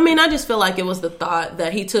 I mean, I just feel like it was the thought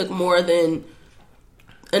that he took more than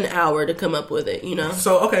an hour to come up with it,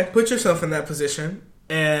 So, okay, put yourself in that position.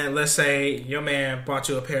 and let's say your man bought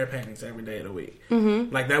you a pair of panties every day of the week.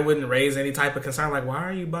 Mm-hmm. Like, that wouldn't raise any type of concern. Like, why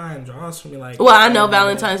are you buying drawers for me? Like, well, I know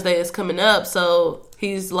Valentine's Day is coming up, so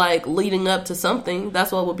he's like leading up to something.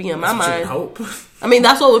 That's what would be in my mind. Hope. I mean,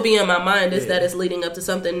 that's what would be in my mind is that it's leading up to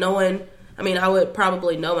something. Knowing, I mean, I would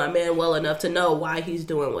probably know my man well enough to know why he's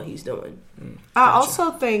doing what he's doing. I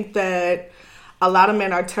also think that a lot of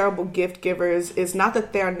men are terrible gift givers. It's not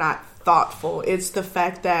that they're not thoughtful. It's the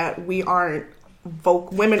fact that women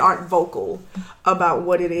aren't vocal about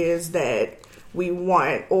what it is that we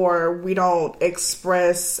want, or we don't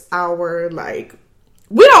express our, like,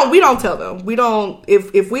 we don't tell them. We don't,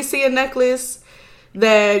 if we see a necklace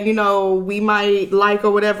that, you know, we might like or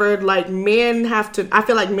whatever, like, I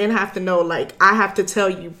feel like men have to know, like, I have to tell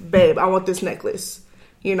you, babe, I want this necklace,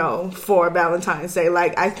 you know, for Valentine's Day.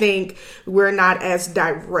 Like, I think we're not as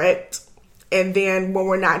direct. And then when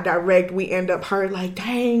we're not direct, we end up hurt, like,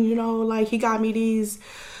 dang, you know, like, he got me these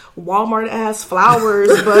Walmart-ass flowers,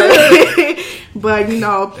 but, you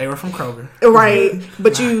know. They were from Kroger. Right.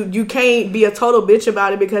 But you can't be a total bitch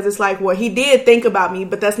about it because it's like, well, he did think about me,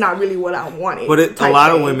 but that's not really what I wanted. But a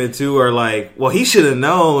lot of women, too, are like, well, he should have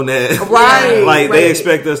known that. Right. Like, they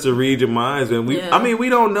expect us to read your minds. And I mean, we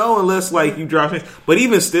don't know unless, like, you drop it. But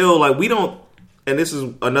even still, like, we don't. And this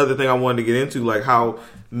is another thing I wanted to get into, like, how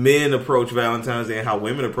men approach Valentine's Day and how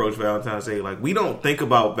women approach Valentine's Day. Like, we don't think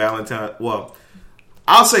about Valentine's. Well,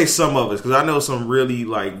 I'll say some of us, because I know some really,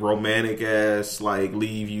 like, romantic ass, like,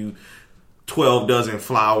 leave you 12 dozen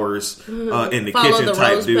flowers in the Follow kitchen the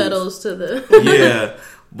type rose dudes. petals to the Yeah,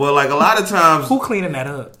 but like a lot of times, Who cleaning that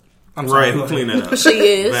up? I'm right? sorry, Who cleaning that up? She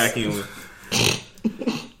is Vacuuming.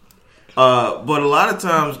 But a lot of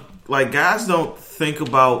times, like, guys don't think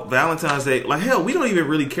about Valentine's Day. Like, hell, we don't even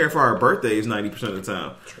really care for our birthdays 90% of the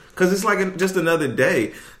time. Because it's like just another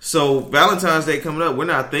day. So Valentine's Day coming up, we're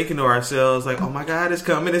not thinking to ourselves like, oh my God, it's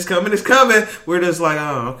coming, it's coming, it's coming. We're just like,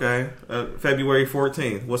 oh, okay. February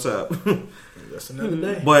 14th, what's up? That's another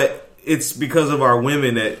day. But it's because of our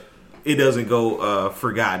women that it doesn't go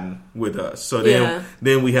forgotten with us. So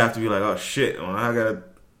then we have to be like, oh shit, I gotta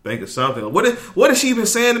think of something. What has she been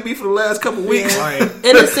saying to me for the last couple weeks? Right.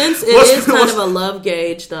 In a sense, it is kind of a love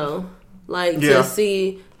gauge, though. Like, to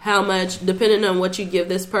see how much, depending on what you give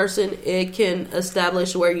this person, it can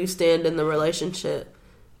establish where you stand in the relationship.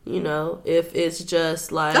 You know, if it's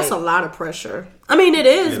just like... That's a lot of pressure. I mean, it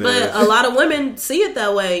is, but a lot of women see it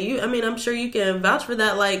that way. I'm sure you can vouch for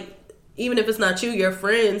that. Like, even if it's not you, your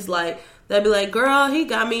friends, like, they'll be like, girl, he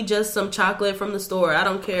got me just some chocolate from the store. I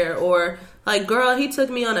don't care. Or, like, girl, he took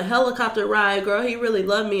me on a helicopter ride. Girl, he really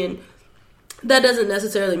loved me. And that doesn't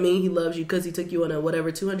necessarily mean he loves you because he took you on a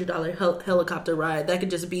whatever $200 helicopter ride. That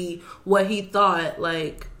could just be what he thought,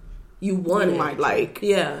 like, you wanted. You might like.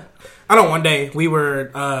 Yeah. I know one day we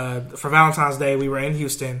were, for Valentine's Day, we were in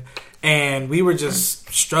Houston and we were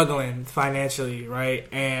just struggling financially, right?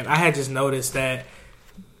 And I had just noticed that,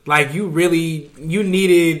 like, you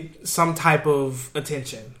needed some type of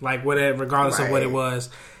attention, like, whatever, regardless of what it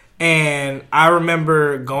was. And I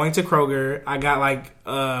remember going to Kroger. I got like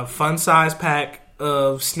a fun size pack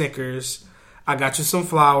of Snickers. I got you some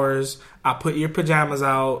flowers. I put your pajamas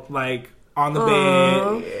out like on the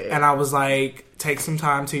bed, and I was like, take some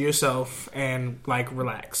time to yourself and like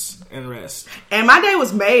relax and rest. And my day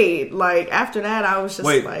was made. Like, after that, I was just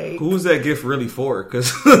like, who's that gift really for?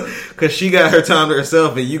 Because she got her time to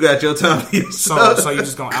herself and you got your time to yourself. So you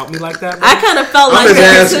just gonna out me like that? Bro? I kind of felt like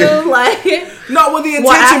that too. Like, no, well, the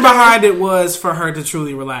intention behind it was for her to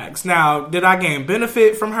truly relax. Now, did I gain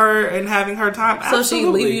benefit from her and having her time? Absolutely. So she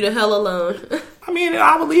leave you the hell alone. I mean,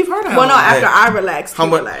 I would leave her the hell alone. Well, no, after I relaxed. How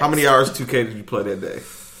many hours 2K did you play that day?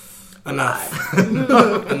 Enough.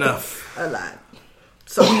 Enough. A lot.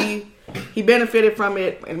 So he benefited from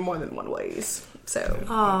it in more than one ways. So.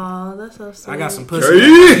 Aw, that's so sweet. I got some pussy.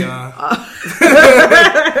 I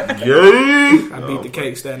beat the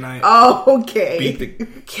cakes that night. Oh, okay. Beat the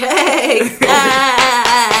cakes.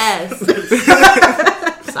 Yes.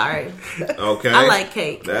 Sorry. Okay. I like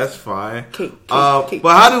cake. That's fine. Cake. But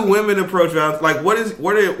how do women approach Valentine's? Like, what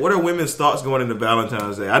are women's thoughts going into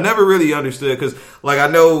Valentine's Day? I never really understood because, like, I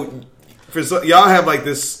know y'all have like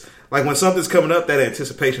this, like when something's coming up, that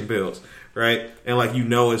anticipation builds, right? And like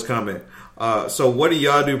it's coming. So what do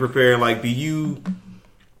y'all do preparing? Like, do you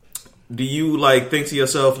like think to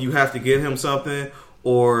yourself you have to get him something,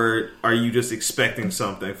 or are you just expecting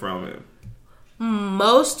something from him?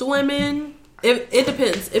 Most women. It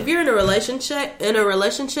depends. If you're in a relationship,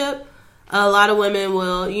 a lot of women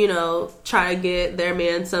will, try to get their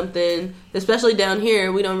man something. Especially down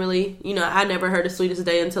here, we don't really, I never heard of Sweetest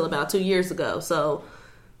Day until about 2 years ago. So,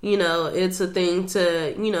 you know, it's a thing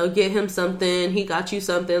to, you know, get him something, he got you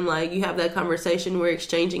something, like, you have that conversation, we're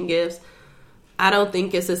exchanging gifts. I don't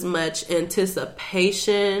think it's as much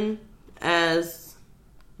anticipation as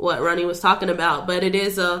what Ronnie was talking about, but it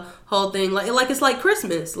is a whole thing, like it's like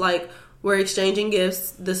Christmas, like, we're exchanging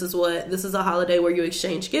gifts, this is a holiday where you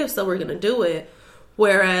exchange gifts, so we're gonna do it.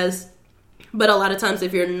 Whereas, but a lot of times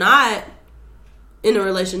if you're not in a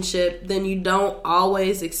relationship, then you don't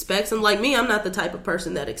always expect something. Like me, I'm not the type of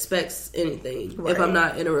person that expects anything. Right. If I'm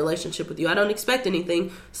not in a relationship with you, I don't expect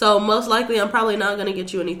anything. So most likely I'm probably not going to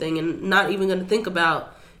get you anything and not even going to think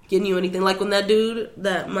about getting you anything. Like when that dude,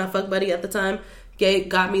 that my fuck buddy at the time,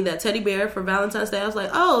 got me that teddy bear for Valentine's Day, I was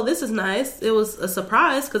like, oh, this is nice. It was a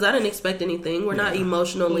surprise because I didn't expect anything. We're not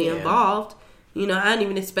emotionally involved. You know, I didn't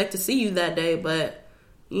even expect to see you that day, but,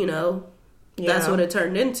 you know, that's what it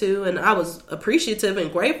turned into, and I was appreciative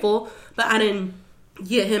and grateful, but I didn't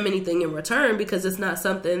get him anything in return because it's not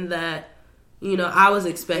something that, you know, I was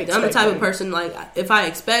expecting. I'm the type of person, like, if I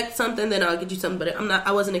expect something, then I'll get you something, but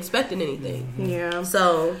I wasn't expecting anything. Yeah.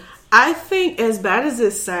 So I think, as bad as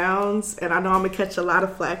it sounds, and I know I'm gonna catch a lot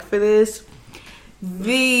of flack for this,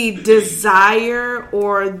 the desire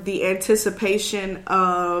or the anticipation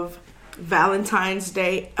of Valentine's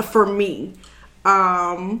Day for me,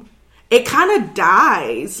 it kind of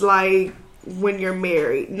dies, like, when you're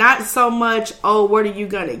married. Not so much, oh, what are you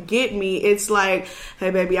gonna get me? It's like, hey,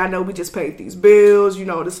 baby, I know we just paid these bills, you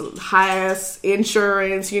know, this high-ass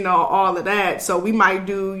insurance, you know, all of that. So we might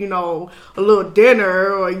do, you know, a little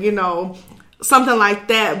dinner or, you know, something like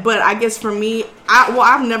that. But I guess for me,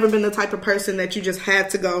 I've never been the type of person that you just had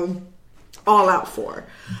to go all out for.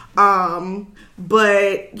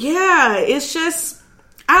 But, yeah, it's just,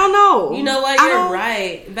 I don't know. You know what? You're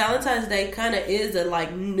right. Valentine's Day kind of is a,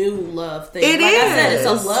 like, new love thing. It like is. I said, it's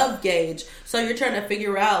a love gauge. So you're trying to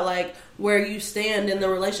figure out, like, where you stand in the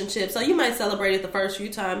relationship. So you might celebrate it the first few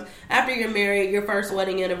times. After you're married, your first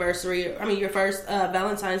wedding anniversary, your first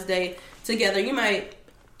Valentine's Day together, you might,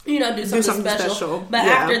 you know, do something special. But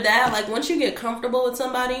after that, like, once you get comfortable with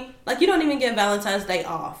somebody, like, you don't even get Valentine's Day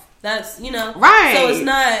off. That's, you know, right. So it's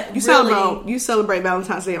not you celebrate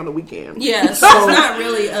Valentine's Day on the weekend. Yeah, so it's not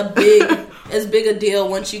really as big a deal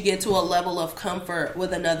once you get to a level of comfort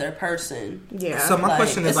with another person. Yeah. So my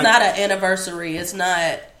question is, it's not an anniversary. It's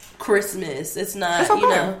not Christmas. It's not, you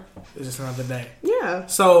know. It's just another day. Yeah.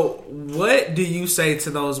 So what do you say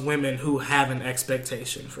to those women who have an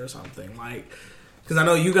expectation for something? Like, because I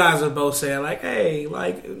know you guys are both saying, like, hey,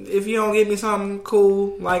 like, if you don't give me something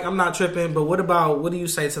cool, like, I'm not tripping. But what do you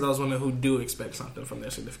say to those women who do expect something from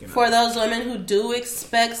their significant other? For those women who do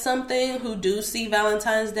expect something, who do see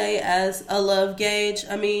Valentine's Day as a love gauge,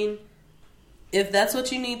 I mean, if that's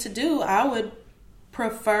what you need to do, I would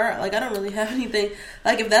prefer, like, I don't really have anything.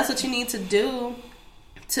 Like, if that's what you need to do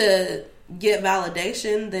to get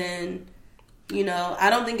validation, then, you know, I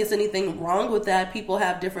don't think it's anything wrong with that. People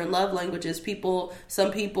have different love languages.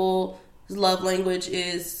 Some people's love language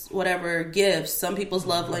is whatever, gifts. Some people's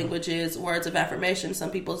love language is words of affirmation. Some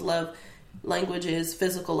people's love language is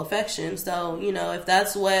physical affection. So, you know, if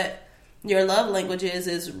that's what your love language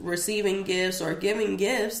is receiving gifts or giving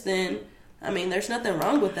gifts, then, I mean, there's nothing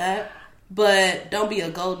wrong with that. But don't be a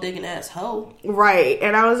gold digging ass hoe. Right.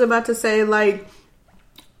 And I was about to say, like,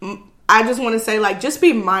 I just want to say, like, just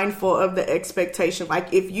be mindful of the expectation.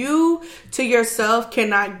 Like, if you to yourself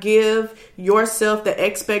cannot give yourself the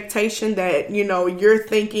expectation that, you know, you're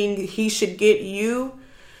thinking he should get you,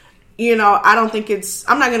 you know, I don't think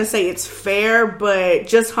I'm not going to say it's fair, but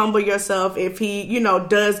just humble yourself if he, you know,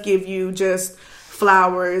 does give you just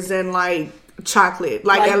flowers and, like, chocolate.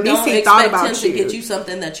 Like at least he thought about him to get you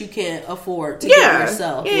something that you can't afford to get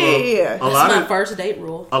yourself. Yeah. That's my first date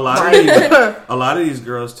rule. A lot of these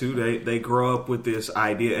girls too, they grow up with this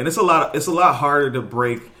idea, and it's a lot harder to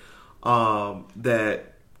break that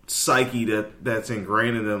psyche that's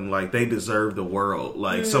ingrained in them. Like they deserve the world.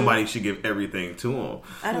 Like somebody should give everything to them.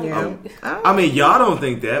 I mean, y'all don't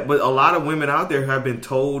think that, but a lot of women out there have been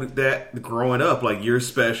told that growing up. Like you're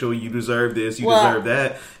special, you deserve this, you deserve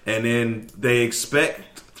that, and then they expect,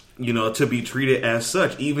 you know, to be treated as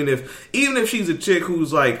such. Even if she's a chick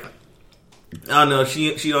who's like, I don't know,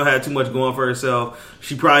 she don't have too much going for herself.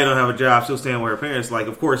 She probably don't have a job, still staying with her parents. Like,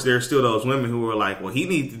 of course, there's still those women who are like, well, he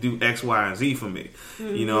needs to do X, Y, and Z for me.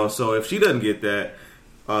 Mm-hmm. You know, so if she doesn't get that,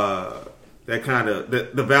 that kind of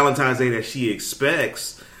the Valentine's Day that she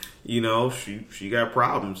expects, you know, she got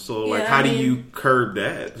problems. So like, how do you curb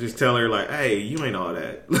that? Just tell her like, hey, you ain't all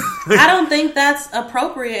that. I don't think that's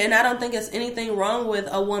appropriate, and I don't think it's anything wrong with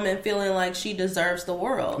a woman feeling like she deserves the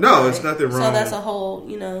world. No, it's nothing wrong. So that's a whole,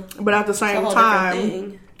 you know. But at the same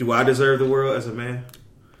time, do I deserve the world as a man?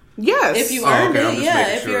 Yes. If you earned okay, I'm it, just yeah.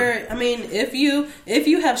 making If sure. you're, I mean, if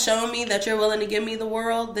you have shown me that you're willing to give me the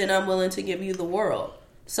world, then I'm willing to give you the world.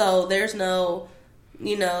 So there's no,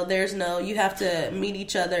 you have to meet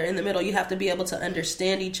each other in the middle. You have to be able to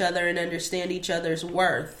understand each other and understand each other's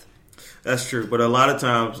worth. That's true, but a lot of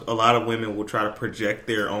times, a lot of women will try to project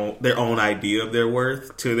their own idea of their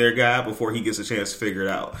worth to their guy before he gets a chance to figure it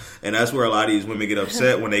out, and that's where a lot of these women get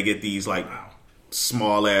upset when they get these like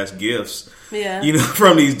small ass gifts,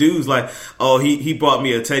 from these dudes. Like, oh, he bought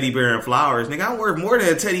me a teddy bear and flowers. Nigga, I'm worth more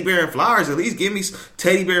than a teddy bear and flowers. At least give me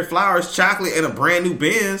teddy bear, flowers, chocolate, and a brand new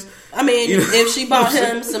Benz. I mean, if she bought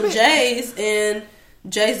him some J's and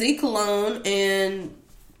Jay-Z cologne and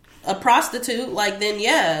a prostitute, like, then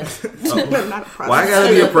yeah. Not a prostitute. Why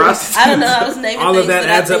gotta be a prostitute? I don't know. I was naming all things of that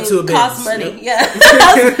adds I up to a think cost business. money. Yeah,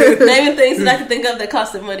 I was naming things that I could think of that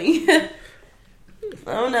costed money.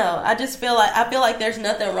 I don't know. I feel like there's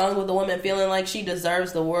nothing wrong with a woman feeling like she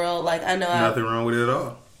deserves the world. Like, I know Nothing wrong with it at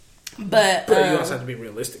all. but you also have to be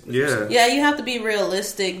realistic. With yourself. yeah, you have to be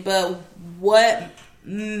realistic. But what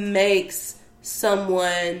makes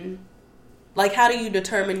someone, like, how do you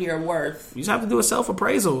determine your worth? You just have to do a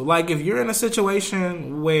self-appraisal. Like, if you're in a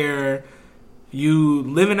situation where you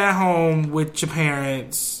living at home with your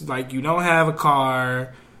parents, like, you don't have a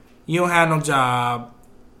car, you don't have no job,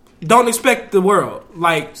 don't expect the world.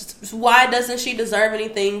 Like, Why doesn't she deserve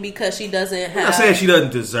anything? Because she doesn't have. I'm not saying she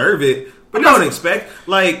doesn't deserve it, but don't expect,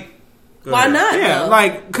 like... go Why ahead. not? yeah, though?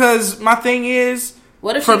 like, because my thing is,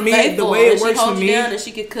 What if for she's me, faithful the way it and she works holds for you me, down and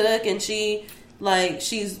she could cook and she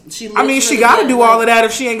she I mean, she really got to good, do like- all of that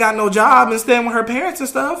if she ain't got no job and staying with her parents and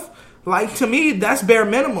stuff. Like, to me, that's bare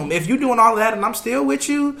minimum. If you doing all of that and I'm still with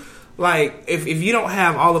you, like, if you don't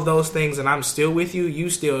have all of those things and I'm still with you, you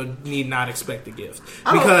still need not expect a gift.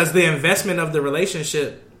 Because the investment of the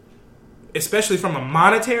relationship, especially from a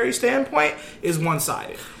monetary standpoint, is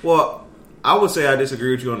one-sided. Well, I would say I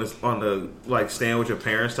disagree with you on the like staying with your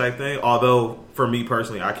parents type thing. Although for me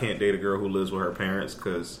personally, I can't date a girl who lives with her parents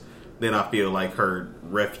because then I feel like her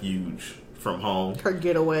refuge from home, Her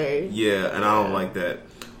getaway. Yeah, and I don't like that.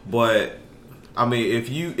 But I mean,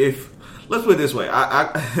 if let's put it this way,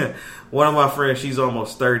 I one of my friends, she's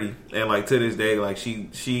almost 30, and like to this day, like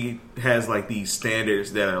she has like these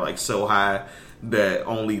standards that are like so high that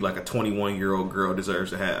only like a 21-year-old girl deserves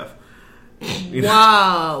to have. You know?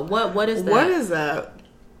 Wow, what is that? What is that?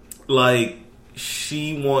 Like,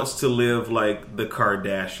 she wants to live like the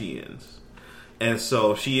Kardashians. And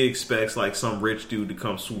so she expects like some rich dude to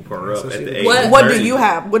come swoop her up at the age of What 30. do you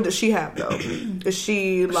have? What does she have though? Is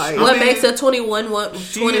she like? What I mean, makes a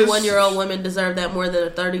she is- 21-year-old woman deserve that more than a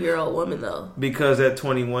 30-year-old woman though? Because that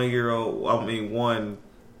 21-year-old, I mean, one...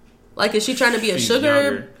 Like, is she trying to be a She's sugar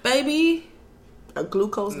younger. baby? A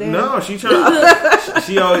glucose daddy? No, she trying.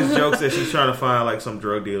 She always jokes that she's trying to find like some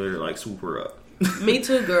drug dealer to like swoop her up. Me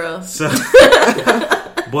too, girl. So,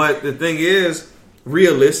 but the thing is,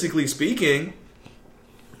 realistically speaking,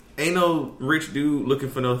 ain't no rich dude looking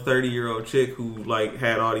for no 30-year-old chick who like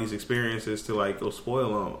had all these experiences to like go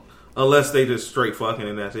spoil on, unless they just straight fucking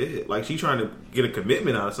and that's it. Like, she trying to get a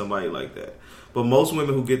commitment out of somebody like that. But most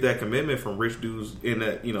women who get that commitment from rich dudes in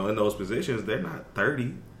that, in those positions, they're not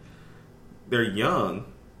 30. They're young.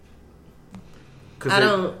 I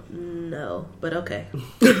don't know, but okay.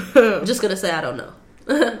 I'm just gonna say I don't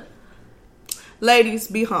know. Ladies,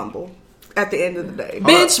 be humble. At the end of the day,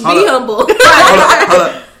 Bitch, hold be up. humble. Hold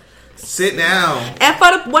up. Sit down.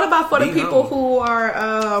 and what about for the Be people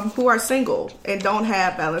humble. who are single and don't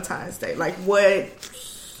have Valentine's Day? Like, what?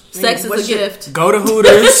 Sex is What's a your- gift. Go to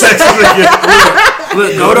Hooters.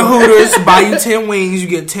 Look, go to Hooters, buy you 10 wings, you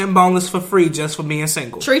get 10 boneless for free just for being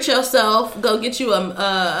single. Treat yourself. Go get you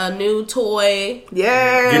a new toy.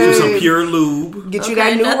 Yeah, Get you some pure lube. Get you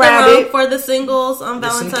that new nothing rabbit. wrong for the singles on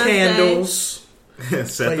Get some Valentine's Day. candles.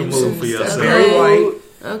 Set the Play mood some for yourself. Very white.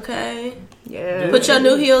 Okay. Yeah, Put your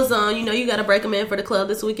new heels on. You got to break them in for the club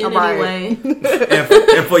this weekend All right. anyway.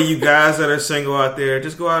 And for you guys that are single out there,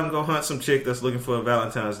 just go out and go hunt some chick that's looking for a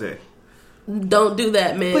Valentine's Day. Don't do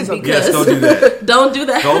that, man. Please don't. Because Yes, don't do that. don't do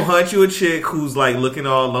that. Go hunt you a chick who's like looking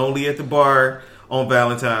all lonely at the bar on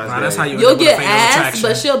Valentine's Nah, Day. that's how you end You'll up with get a fatal ass, attraction.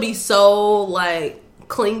 but she'll be so like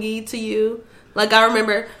clingy to you. Like, I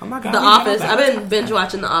remember Oh my God, The we got Office. a I've been Valentine's binge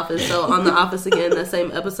watching The Office. So on The Office again, that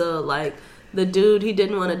same episode, like the dude, he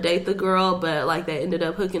didn't want to date the girl, but like they ended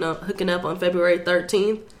up hooking up on February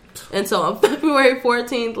 13th. And so on February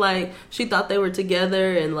 14th, like, she thought they were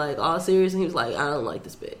together and like all serious, and he was like, I don't like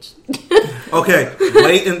this bitch. Okay,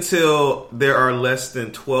 wait until there are less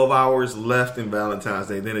than 12 hours left in Valentine's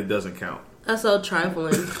Day, then it doesn't count. That's so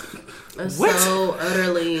trifling. So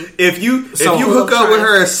utterly. If you hook up with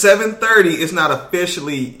her at 7:30, it's not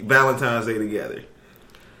officially Valentine's Day together.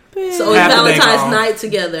 So it's Valentine's night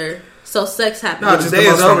together. So sex happens. No, just the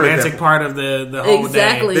most romantic part of the whole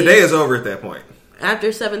exactly. day. The day is over at that point. After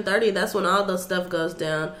 7:30, that's when all the stuff goes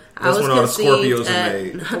down. That's when all the Scorpios are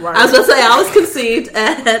made. Right. I was going to say, I was conceived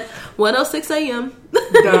at 1:06 a.m.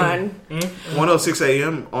 Done. 1:06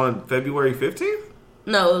 a.m. on February 15th?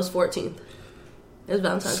 No, it was 14th. It was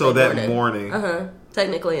Valentine's Day. So that morning.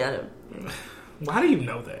 Technically, I don't. Why do you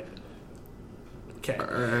know that? Okay.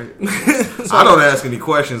 So, I don't ask any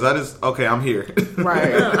questions. I'm here.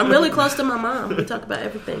 Right. I'm really close to my mom. We talk about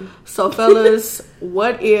everything. So, fellas,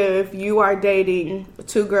 what if you are dating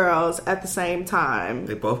two girls at the same time?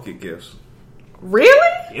 They both get gifts.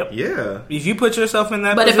 Really? Yep. Yeah. If you put yourself in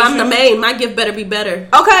that But position, if I'm the maid, my gift better be better.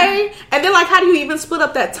 Okay. And then, how do you even split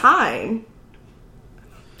up that time?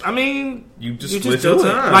 I mean, you just split your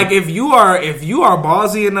time. Like if you are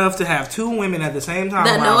ballsy enough to have two women at the same time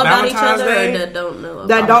that know about each other, Day, or that don't know.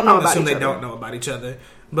 They don't know about each other.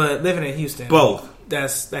 But living in Houston, both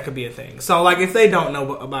that could be a thing. So if they don't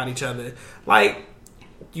know about each other,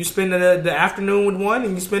 you spend the afternoon with one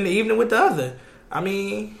and you spend the evening with the other. I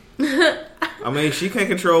mean, she can't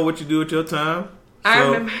control what you do with your time. I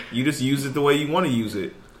remember you just use it the way you want to use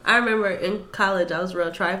it. I remember in college I was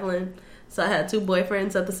real trifling. So I had two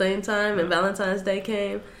boyfriends at the same time, and Valentine's Day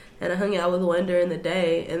came, and I hung out with one during the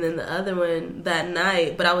day, and then the other one that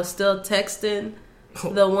night. But I was still texting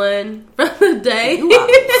the one from the day.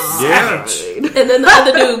 Yeah. And then the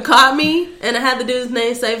other dude caught me, and I had the dude's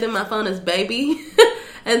name saved in my phone as Baby.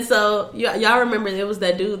 And so y'all remember it was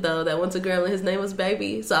that dude, though, that went to girl, and his name was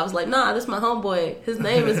Baby. So I was like, nah, this is my homeboy. His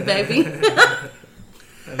name is Baby.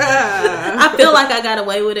 I feel like I got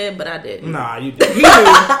away with it, but I didn't. Nah, you didn't. He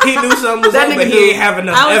knew something was up, but he ain't have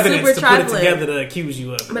enough evidence to put it together to accuse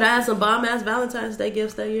you of it. But I had some bomb-ass Valentine's Day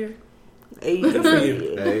gifts that year. Hey, good for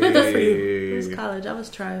you. Hey. Good for you. It was college. I was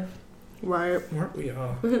tried. Right. Weren't we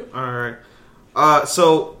all? All right.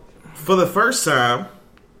 So, for the first time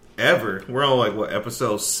ever, we're on,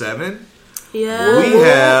 episode 7? Yeah. We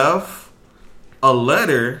have a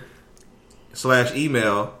letter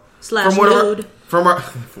 /email /nude. From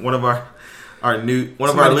one of our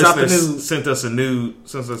listeners sent us a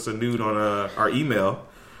nude on our email,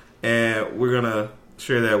 and we're gonna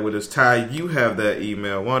share that with us. Ty, you have that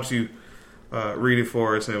email. Why don't you read it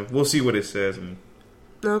for us, and we'll see what it says.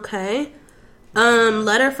 Okay.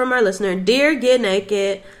 Letter from our listener. Dear Get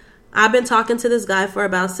Naked, I've been talking to this guy for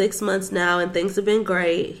about 6 months now, and things have been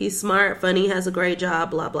great. He's smart, funny, has a great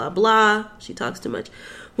job, blah blah blah. She talks too much.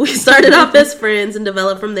 We started off as friends and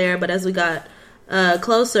developed from there, but as we got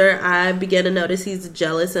closer, I began to notice he's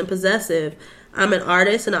jealous and possessive. I'm an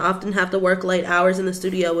artist, and I often have to work late hours in the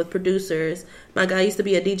studio with producers. My guy used to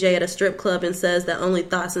be a DJ at a strip club and says that only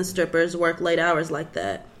thoughts and strippers work late hours like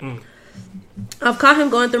that. I've caught him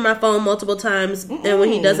going through my phone multiple times, and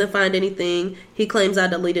when he doesn't find anything, he claims I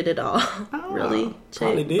deleted it all. Really?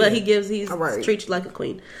 But he treats you like a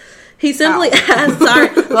queen. He simply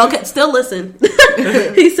asked, still listen.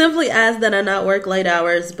 He simply asked that I not work late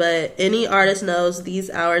hours, but any artist knows these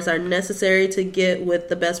hours are necessary to get with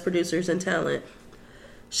the best producers and talent.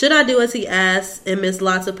 Should I do as he asks and miss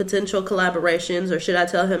lots of potential collaborations, or should I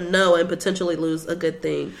tell him no and potentially lose a good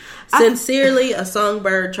thing? Sincerely, a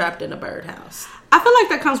songbird trapped in a birdhouse. I feel like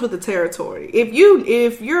that comes with the territory. If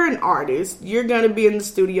you're an artist, you're gonna be in the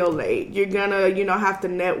studio late. You're gonna, have to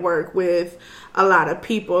network with a lot of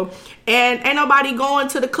people, and ain't nobody going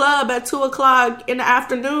to the club at 2:00 in the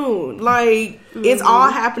afternoon. It's all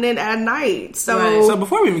happening at night. So, right. So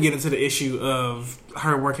before we even get into the issue of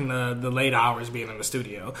her working the late hours being in the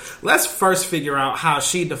studio, let's first figure out how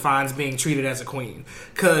she defines being treated as a queen.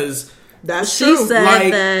 Because that's true.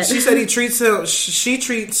 She said he treats her.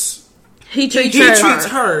 He treats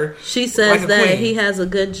her. She says that he has a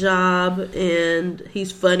good job and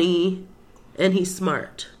he's funny and he's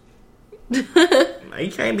smart. He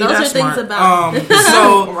can't be that smart. Things about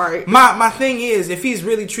so right. my thing is, if he's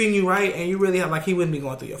really treating you right and you really have, he wouldn't be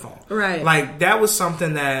going through your phone. Right. That was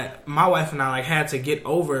something that my wife and I had to get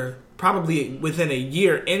over probably within a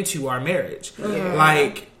year into our marriage.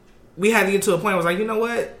 Yeah. We had to get to a point where I was like, you know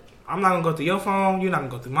what? I'm not going to go through your phone. You're not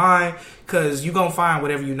going to go through mine. Because you're going to find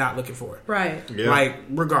whatever you're not looking for. Right. Yeah.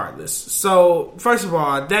 Regardless. So, first of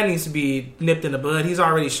all, that needs to be nipped in the bud. He's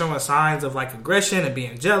already showing signs of, aggression and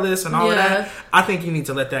being jealous and all of that. I think you need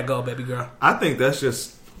to let that go, baby girl. I think that's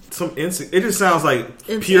just it just sounds like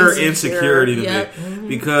pure insecurity to me.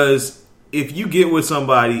 Because if you get with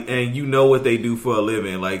somebody and you know what they do for a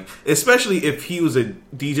living, like especially if he was a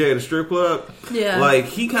DJ at a strip club, like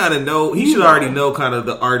he kind of know, he should already know kind of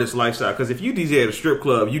the artist lifestyle. Because if you DJ at a strip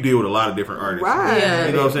club, you deal with a lot of different artists, right? Yeah.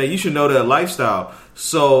 You know what I'm saying? You should know that lifestyle,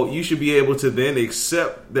 so you should be able to then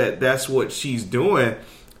accept that that's what she's doing.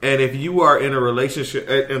 And if you are in a relationship,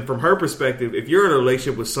 and from her perspective, if you're in a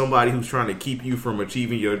relationship with somebody who's trying to keep you from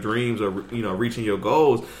achieving your dreams or reaching your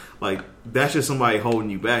goals, like that's just somebody holding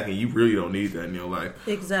you back, and you really don't need that in your life.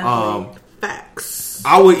 Exactly. Facts.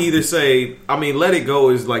 I would either say, I mean, let it go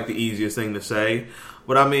is like the easiest thing to say,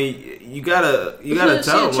 but I mean, you gotta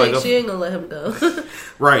tell him like she ain't gonna let him go.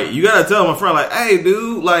 Right. You gotta tell my friend like, hey,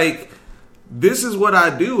 dude, like. This is what I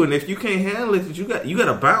do, and if you can't handle it, you got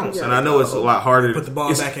to bounce. And I know it's a lot harder. Put the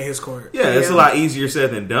ball back in his court. Yeah, it's a lot easier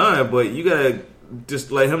said than done. But you gotta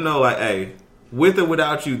just let him know, like, hey, with or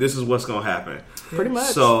without you, this is what's gonna happen. Pretty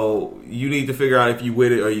much. So you need to figure out if you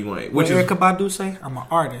with it or you ain't. What Erykah Badu say? I'm an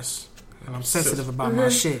artist, and I'm sensitive about my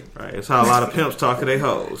shit. Right. It's how a lot of pimps talk to their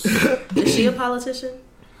hoes. Is she a politician?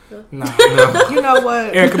 No. You know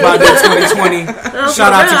what? Erykah Badu 2020.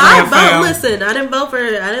 Shout out to Grand Fam. Listen, I didn't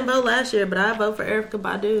vote last year, but I vote for Erykah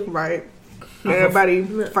Badu. Right. Everybody,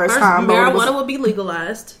 first time marijuana will be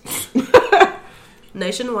legalized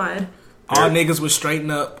nationwide. All niggas would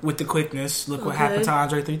straighten up with the quickness. Look what happened to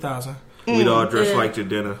Andre 3000. We'd all dress like your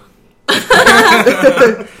dinner.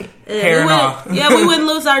 Hair and all. Yeah, we wouldn't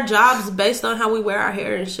lose our jobs based on how we wear our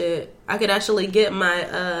hair and shit. I could actually get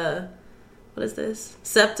my what is this?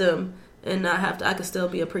 Septum, and not have to. I could still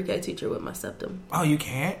be a pre-K teacher with my septum. Oh, you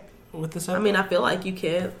can't with the septum? I mean, I feel like you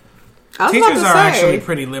can. Teachers are actually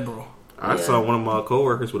pretty liberal. I saw one of my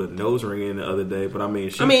coworkers with a nose ring in the other day, but I mean,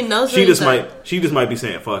 she just might be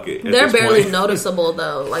saying fuck it. They're barely noticeable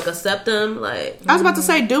though. Like a septum, like I was about to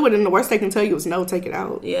say do it, and the worst they can tell you is no, take it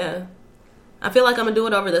out. Yeah. I feel like I'm gonna do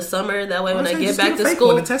it over the summer. That way, when I get back to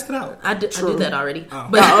school, and test it out. I do that already. Oh.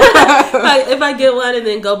 But if I get one and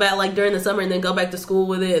then go back like during the summer and then go back to school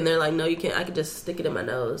with it, and they're like, "No, you can't." I could just stick it in my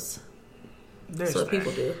nose. That's what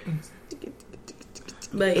people do.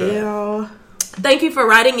 But yeah, thank you for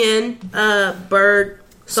writing in.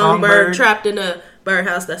 Songbird trapped in a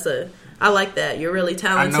birdhouse. I like that. You're really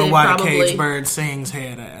talented. I know why the cage bird sings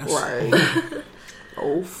head ass. Right.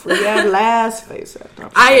 Oh, free at last, face it.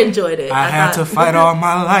 I enjoyed it. I had to fight all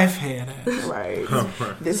my life, head ass. Right.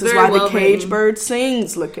 This is why the cage bird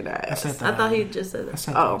sings. Look at that. I thought he just said that.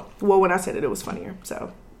 Oh, well, when I said it, it was funnier.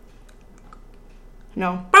 So,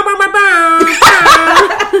 no.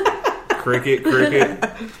 Cricket.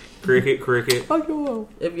 Fuck you.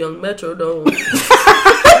 If Young Metro don't. What?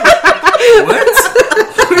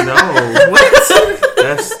 No. What?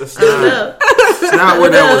 That's not where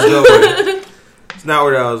that was going. It's not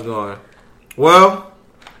where that was going. Well,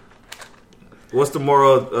 what's the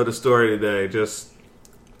moral of the story today? Just,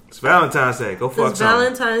 it's Valentine's Day. Go fuck something. It's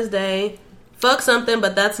Valentine's Day. Fuck something,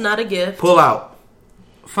 but that's not a gift. Pull out.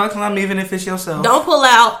 Fuck them even if it's yourself. Don't pull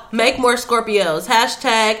out. Make more Scorpios.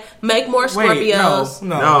 Hashtag make more Scorpios. Wait,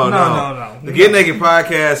 no. The Get Naked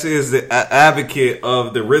Podcast is the advocate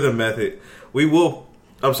of the rhythm method. The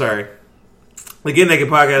Get Naked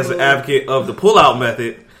Podcast is the advocate of the pull out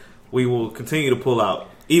method. We will continue to pull out,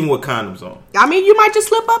 even with condoms on. I mean, you might just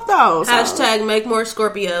slip up though. So. Hashtag make more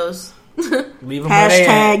Scorpios. Leave them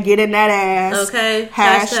Hashtag get in that ass. Okay.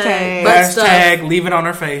 Hashtag leave it on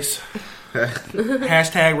her face.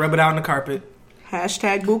 Hashtag rub it out on the carpet.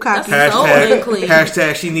 Hashtag bukkake.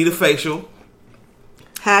 Hashtag she need a facial.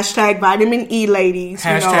 Hashtag vitamin E, ladies.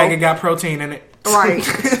 Hashtag it got protein in it. Right.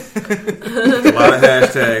 A lot of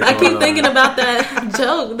hashtags. I keep thinking about that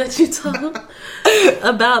joke that you told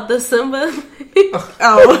about the Simba.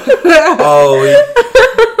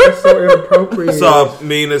 That's so inappropriate. So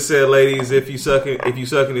Mina said, ladies, if you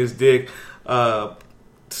sucking his dick,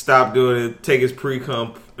 stop doing it. Take his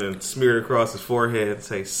pre-cum and smear it across his forehead and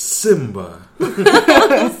say Simba.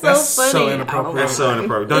 That's funny. So inappropriate. That's so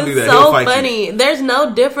inappropriate. Don't do that. So He'll fight funny. you. There's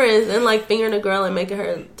no difference in like fingering a girl and making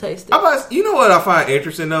her taste it. You know what I find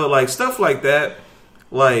interesting though? Like stuff like that.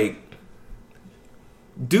 Like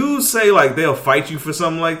dudes say like they'll fight you for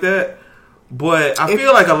something like that, but I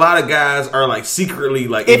feel like a lot of guys are like secretly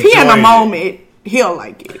like if he in the moment. He'll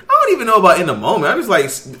like it. I don't even know about in the moment. I'm just like,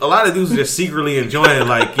 a lot of dudes are just secretly enjoying it.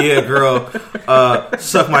 Like, yeah, girl,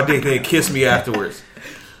 suck my dick and then kiss me afterwards.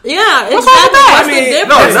 Yeah, what's the difference?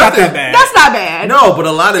 No, that's not that bad. That's not bad. No, but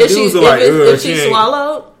a lot of dudes are like, if she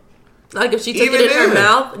swallowed, like if she took it in her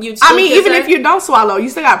mouth, you'd still even if you don't swallow, you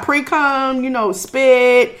still got pre-cum,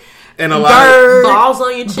 spit, And a balls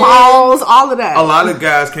on your chin, balls, all of that. A lot of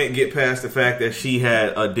guys can't get past the fact that she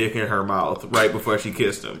had a dick in her mouth right before she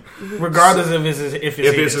kissed him, regardless of if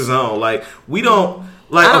it's his own. Like we don't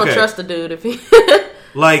like. I don't trust the dude if he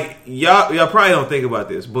like y'all probably don't think about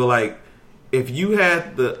this, but like if you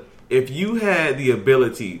had the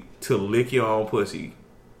ability to lick your own pussy,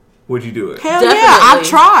 would you do it? Hell yeah, I've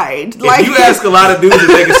tried. If you ask a lot of dudes if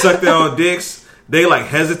they can suck their own dicks, they like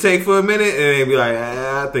hesitate for a minute and they be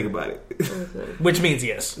like, think about it. Which means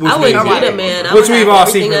yes. I wouldn't need a man. Which we've all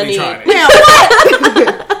secretly tried.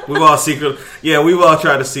 We've all we've all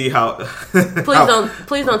tried to see how.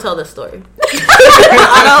 Please don't tell this story.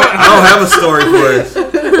 I don't have a story for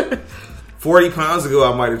it. 40 pounds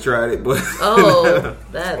ago, I might have tried it, but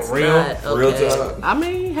that's real, not okay. Real talk. I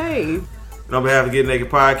mean, hey. And on behalf of Get Naked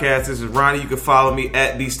Podcast, this is Ronnie. You can follow me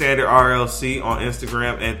at The Standard RLC on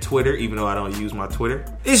Instagram and Twitter, even though I don't use my Twitter.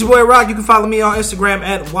 It's your boy Rock. You can follow me on Instagram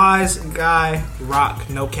at WiseGuyRock,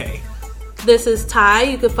 no K. This is Ty.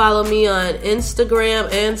 You can follow me on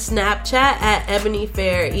Instagram and Snapchat at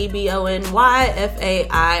EbonyFair,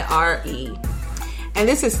 EbonyFaire. And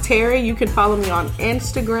this is Teri. You can follow me on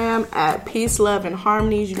Instagram at Peace, Love, and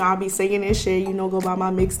Harmonies. You know, I'll be singing this shit. You know, go buy my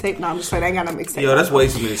mixtape. No, I'm just saying, I ain't got no mixtape. Yo, that's way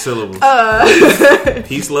too many syllables.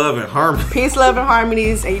 Peace, Love, and Harmony. Peace, Love, and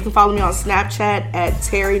Harmonies. And you can follow me on Snapchat at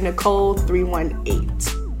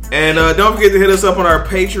TerryNicole318. And don't forget to hit us up on our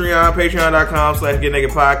Patreon,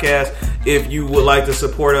 patreon.com/GetNakedPodcast. If you would like to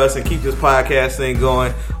support us and keep this podcast thing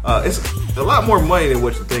going. It's a lot more money than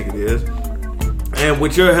what you think it is. And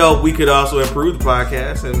with your help, we could also improve the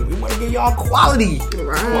podcast, and we want to give y'all quality.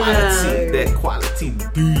 That quality.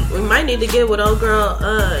 We might need to get with old girl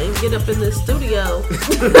and get up in the studio.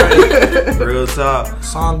 Real talk.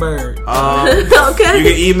 Songbird. Okay. You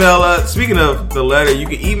can email us. Speaking of the letter, you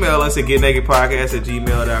can email us at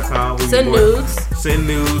getnakedpodcast@gmail.com. Send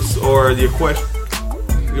nudes or your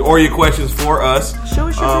questions for us. Show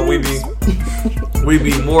us your we'd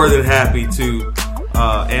be more than happy to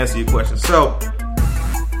answer your questions. So.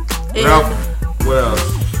 And what else?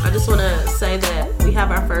 I just want to say that we have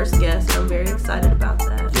our first guest. I'm very excited about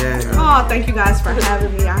that. Yeah. Oh, thank you guys for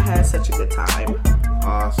having me. I had such a good time.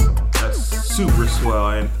 Awesome. That's super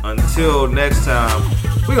swell. And until next time,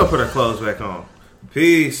 we're going to put our clothes back on.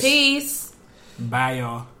 Peace. Peace. Bye,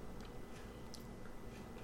 y'all.